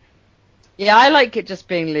issue. Yeah, I like it just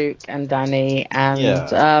being Luke and Danny,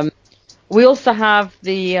 and we also have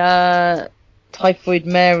the Typhoid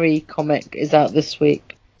Mary comic is out this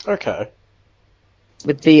week. Okay.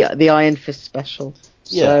 With the Iron Fist special.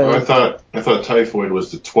 Yeah. So, I thought Typhoid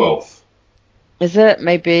was the 12th. Is it?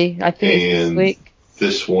 Maybe. I think it's this week.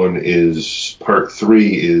 This one is part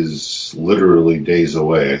 3 is literally days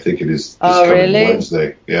away. I think it is this coming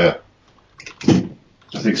Wednesday. Yeah.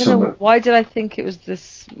 I think why did I think it was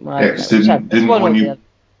this? Well, didn't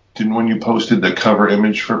when you posted the cover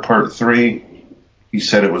image for part 3, he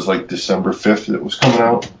said it was like December 5th that it was coming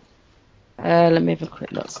out? Let me have a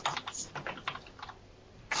quick look.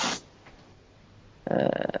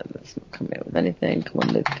 Let's not come in with anything. Come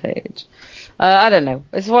on, Luke Cage. I don't know.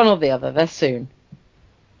 It's one or the other. They're soon.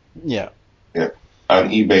 Yeah. Yeah. On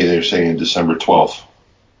eBay, they're saying December 12th.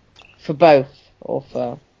 For both, or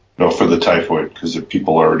for... No, for the Typhoid, because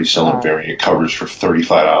people are already selling variant covers for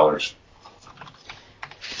 $35.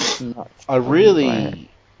 What I really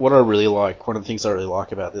like, one of the things I really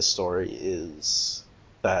like about this story is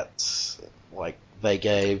that, they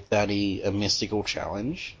gave Danny a mystical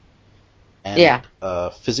challenge and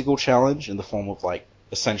a physical challenge in the form of,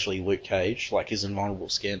 essentially Luke Cage, his invulnerable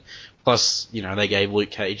skin. Plus, they gave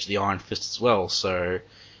Luke Cage the Iron Fist as well, so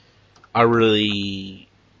I really...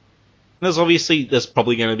 There's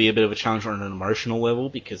probably going to be a bit of a challenge on an emotional level,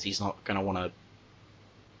 because he's not going to want to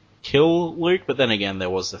kill Luke, but then again,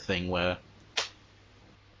 there was the thing where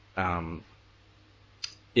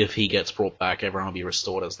if he gets brought back, everyone will be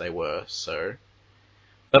restored as they were, so...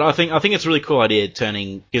 But I think it's a really cool idea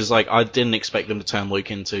turning... Because, I didn't expect them to turn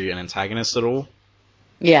Luke into an antagonist at all.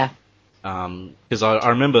 Yeah. Because I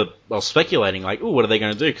remember I was speculating, what are they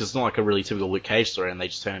going to do? Because it's not like a really typical Luke Cage story, and they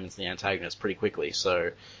just turn him into the antagonist pretty quickly,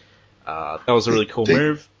 so... that was a really cool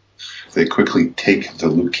move. They quickly take the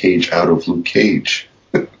Luke Cage out of Luke Cage.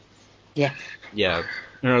 Yeah. Yeah.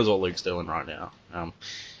 Who knows what Luke's doing right now.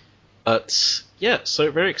 But, yeah, so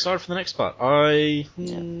very excited for the next part. I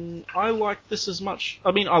like this as much...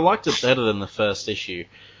 I mean, I liked it better than the first issue.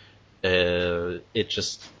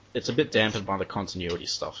 It's a bit dampened by the continuity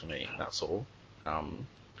stuff for me, that's all. And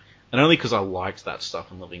only because I liked that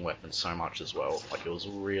stuff in Living Weapon so much as well. It was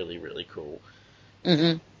really, really cool.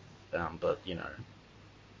 But,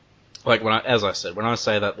 as I said, when I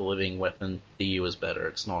say that the Living Weapon DU is better,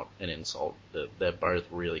 it's not an insult. They're both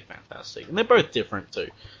really fantastic. And they're both different, too.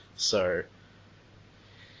 So,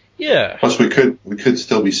 yeah. Plus, we could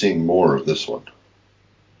still be seeing more of this one.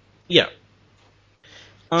 Yeah.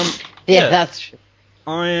 Yeah, that's true.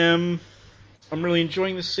 I'm really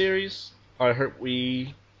enjoying this series. I hope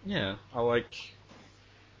we get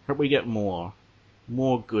more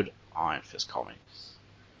good Iron Fist comics.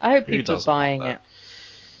 I hope people are buying it.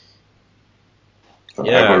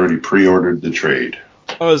 Yeah. I've already pre-ordered the trade.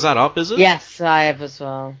 Oh, is that up, is it? Yes, I have as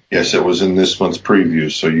well. Yes, it was in this month's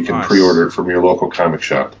preview, so you can pre-order it from your local comic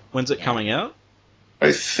shop. When's it coming out?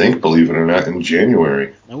 I think, believe it or not, in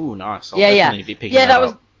January. Oh, nice. I'll definitely be picking that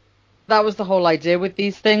up. That was the whole idea with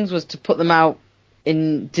these things, was to put them out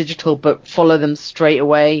in digital, but follow them straight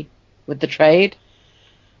away with the trade.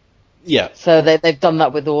 Yeah. So they've done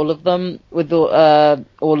that with all of them, with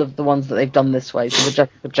all of the ones that they've done this way. So the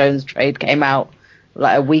Jessica Jones trade came out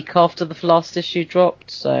a week after the last issue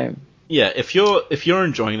dropped. So Yeah, if you're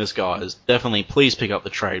enjoying this, guys, definitely please pick up the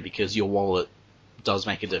trade because your wallet does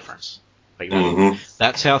make a difference. Like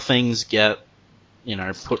that's how things get,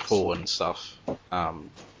 put forward and stuff.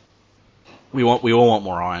 We all want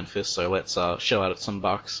more Iron Fist, so let's shell out some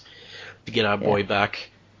bucks to get our boy back.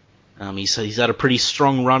 He's had a pretty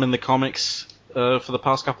strong run in the comics for the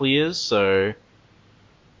past couple of years, so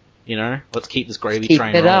let's keep this gravy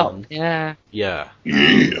train rolling. Yeah. Yeah.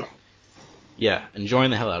 Yeah,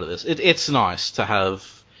 enjoying the hell out of this. It's nice to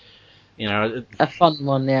have, a fun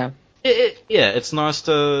one, yeah. It's nice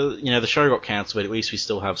to, the show got cancelled, but at least we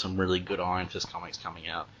still have some really good Iron Fist comics coming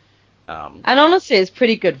out. And honestly, it's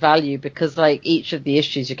pretty good value because, like, each of the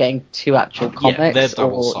issues you're getting 2 actual comics. Yeah, they're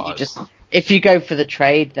double or size. If you go for the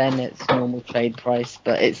trade, then it's normal trade price,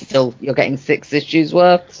 but it's still, you're getting 6 issues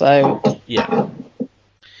worth, so... Yeah.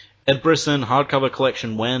 Ed Brisson, hardcover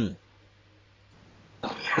collection when?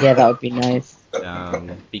 Yeah, that would be nice.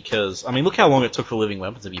 Because, look how long it took for Living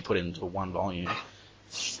Weapons to be put into 1 volume.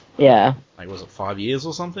 Yeah. Like, was it 5 years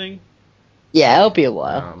or something? Yeah, it'll be a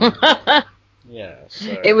while. Yeah,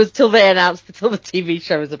 so... It was till they announced till the TV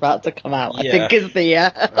show was about to come out. Yeah. I think is the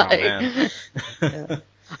man. Yeah.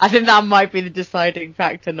 I think that might be the deciding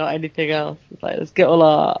factor, not anything else. It's like, let's get all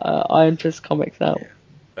our Iron Fist comics out.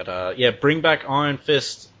 But bring back Iron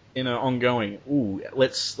Fist ongoing. Ooh,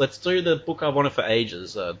 let's do the book I've wanted for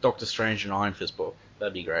ages, Doctor Strange and Iron Fist book.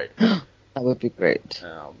 That'd be great. That would be great.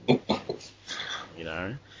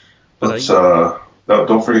 Let's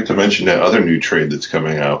don't forget to mention that other new trade that's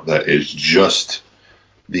coming out that is just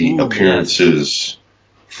the appearances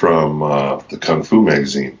from the Kung Fu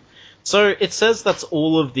magazine. So it says that's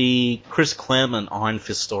all of the Chris Claremont Iron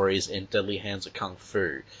Fist stories in Deadly Hands of Kung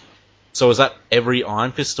Fu. So is that every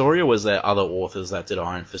Iron Fist story, or was there other authors that did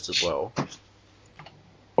Iron Fist as well?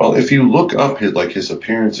 Well, if you look up his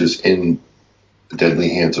appearances in Deadly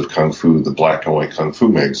Hands of Kung Fu, the black and white Kung Fu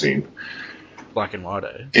magazine, black and white,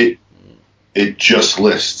 it just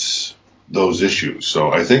lists those issues.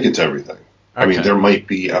 So I think it's everything. Okay. There might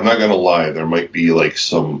be, I'm not going to lie, there might be like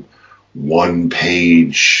some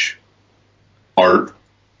 1-page art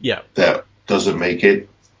that doesn't make it,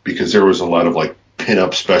 because there was a lot of like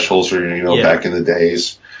pin-up specials or back in the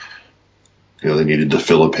days. They needed to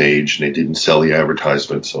fill a page and they didn't sell the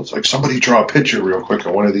advertisement, so it's like, somebody draw a picture real quick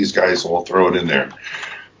of one of these guys and we'll throw it in there.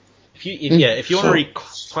 If you want to read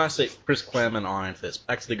classic Chris Claremont Iron Fist,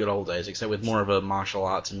 back to the good old days, except with more of a martial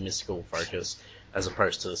arts and mystical focus as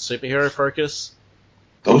opposed to the superhero focus.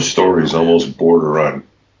 Those stories almost border on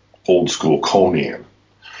old school Conan.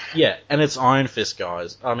 Yeah, and it's Iron Fist,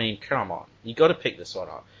 guys. Come on. You got to pick this one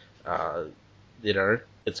up.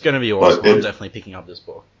 It's going to be awesome. I'm definitely picking up this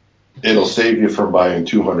book. It'll save you from buying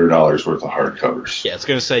 $200 worth of hardcovers. Yeah, it's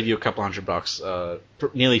going to save you a couple $100,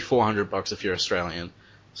 nearly $400 if you're Australian.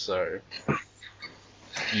 So,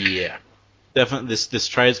 yeah, definitely this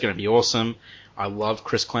trade is going to be awesome. I love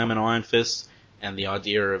Chris Claremont Iron Fist, and the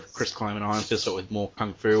idea of Chris Claremont Iron Fist, but with more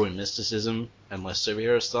kung fu and mysticism and less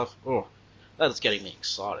superhero stuff. Oh, that's getting me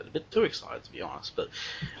excited. A bit too excited, to be honest. But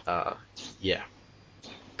yeah,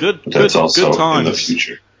 good times. In the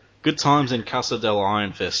future. Good times in Casa del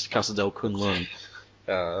Iron Fist, Casa del Kunlun,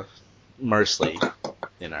 mostly,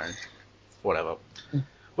 whatever.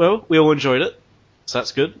 Well, we all enjoyed it, so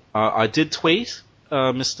that's good. I did tweet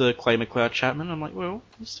Mr. Clay McLeod Chapman. I'm like, well,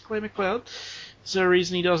 Mr. Clay McLeod, is there a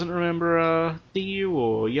reason he doesn't remember Diyu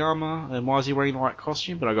or Yama, and why is he wearing the white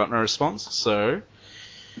costume? But I got no response, so...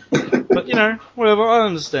 But, whatever, I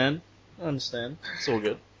understand. It's all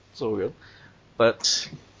good. But...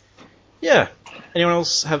 yeah. Anyone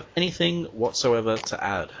else have anything whatsoever to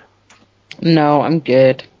add? No, I'm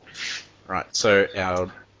good. Right, so actually,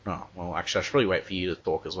 I should probably wait for you to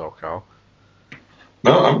talk as well, Carl.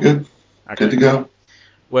 No, I'm good. Okay. Good to go.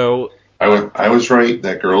 Well, I was right.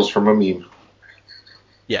 That girl's from a meme.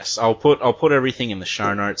 Yes, I'll put everything in the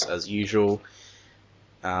show notes as usual.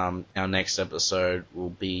 Our next episode will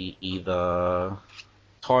be either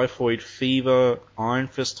Typhoid Fever Iron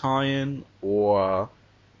Fist tie-in or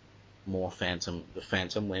more the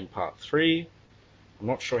Phantom Limb Part 3. I'm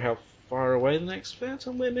not sure how far away the next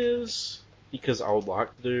Phantom Limb is, because I would like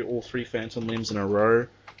to do all 3 Phantom Limbs in a row.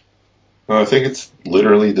 I think it's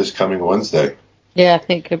literally this coming Wednesday. Yeah, I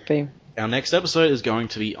think it could be. Our next episode is going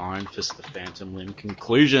to be Iron Fist the Phantom Limb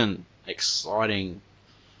Conclusion. Exciting.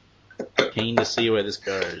 Keen to see where this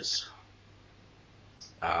goes.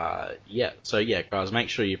 So guys, make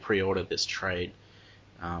sure you pre-order this trade.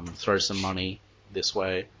 Throw some money this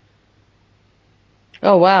way.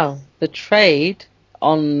 Oh wow, the trade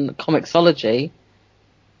on Comixology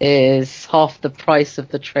is half the price of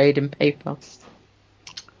the trade in paper.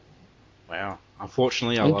 Wow,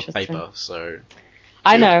 Unfortunately, I love Interesting. paper, so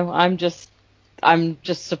I Good. know. I'm just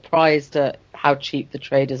surprised at how cheap the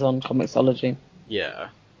trade is on Comixology. yeah.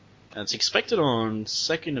 And it's expected on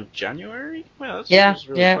 2nd of January? Wow, that's Yeah, that's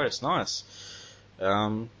really yeah. close. Nice.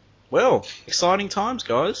 Well, exciting times,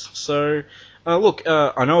 guys. So, look,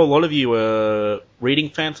 I know a lot of you are reading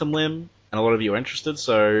Phantom Limb, and a lot of you are interested,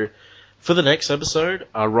 so for the next episode,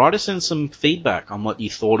 write us in some feedback on what you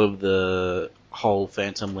thought of the whole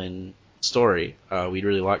Phantom Limb story. We'd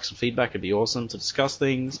really like some feedback. It'd be awesome to discuss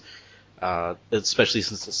things, especially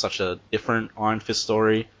since it's such a different Iron Fist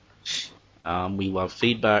story. We love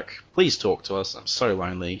feedback. Please talk to us. I'm so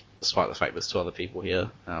lonely, despite the fact there's 2 other people here.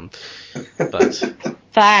 But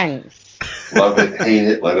Thanks. Love it, hate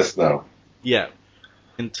it, let us know. yeah,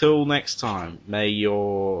 until next time, may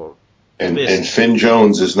your And fist... Finn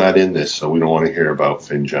Jones is not in this, so we don't want to hear about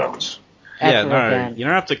Finn Jones. Yeah, Ever no, again. you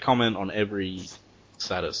don't have to comment on every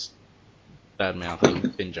status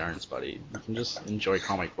bad-mouthing Finn Jones, buddy. You can just enjoy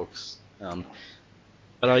comic books. But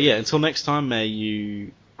yeah, until next time, may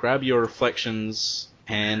you grab your reflections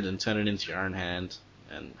hand and turn it into your own hand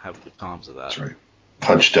and have good times with that. That's right.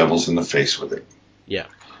 Punch devils in the face with it. Yeah.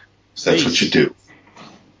 So that's what you do.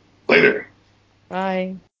 Later.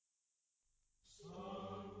 Bye.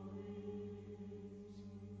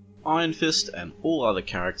 Iron Fist and all other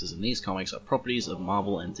characters in these comics are properties of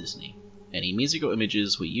Marvel and Disney. Any music or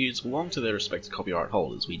images we use belong to their respective copyright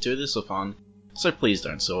holders. We do this for fun, so please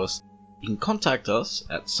don't sue us. You can contact us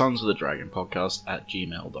at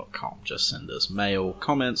sonsofthedragonpodcast@gmail.com. Just send us mail,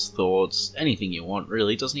 comments, thoughts, anything you want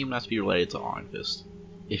really. It doesn't even have to be related to Iron Fist.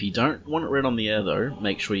 If you don't want it read on the air though,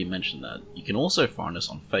 make sure you mention that. You can also find us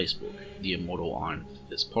on Facebook, the Immortal Iron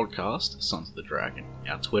Fist Podcast, Sons of the Dragon,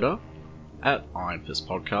 our Twitter, at Iron Fist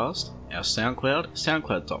Podcast, our SoundCloud,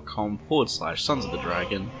 soundcloud.com/Sons of the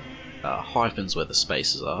Dragon, hyphens where the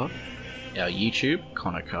spaces are, our YouTube,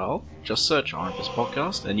 Connor Carl, just search Iron Fist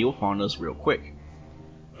Podcast and you'll find us real quick.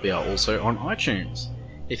 We are also on iTunes.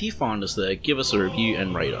 If you find us there, give us a review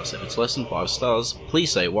and rate us. If it's less than 5 stars,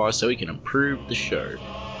 please say why so we can improve the show.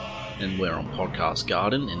 And we're on Podcast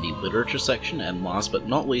Garden in the literature section, and last but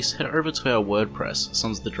not least, head over to our WordPress,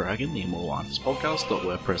 Sons of the Dragon, the Immortal Iron Fist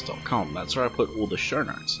Podcast.wordpress.com. That's where I put all the show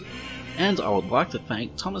notes. And I would like to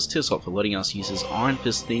thank Thomas Tissot for letting us use his Iron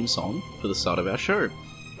Fist theme song for the start of our show.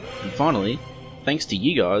 And finally, thanks to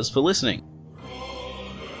you guys for listening.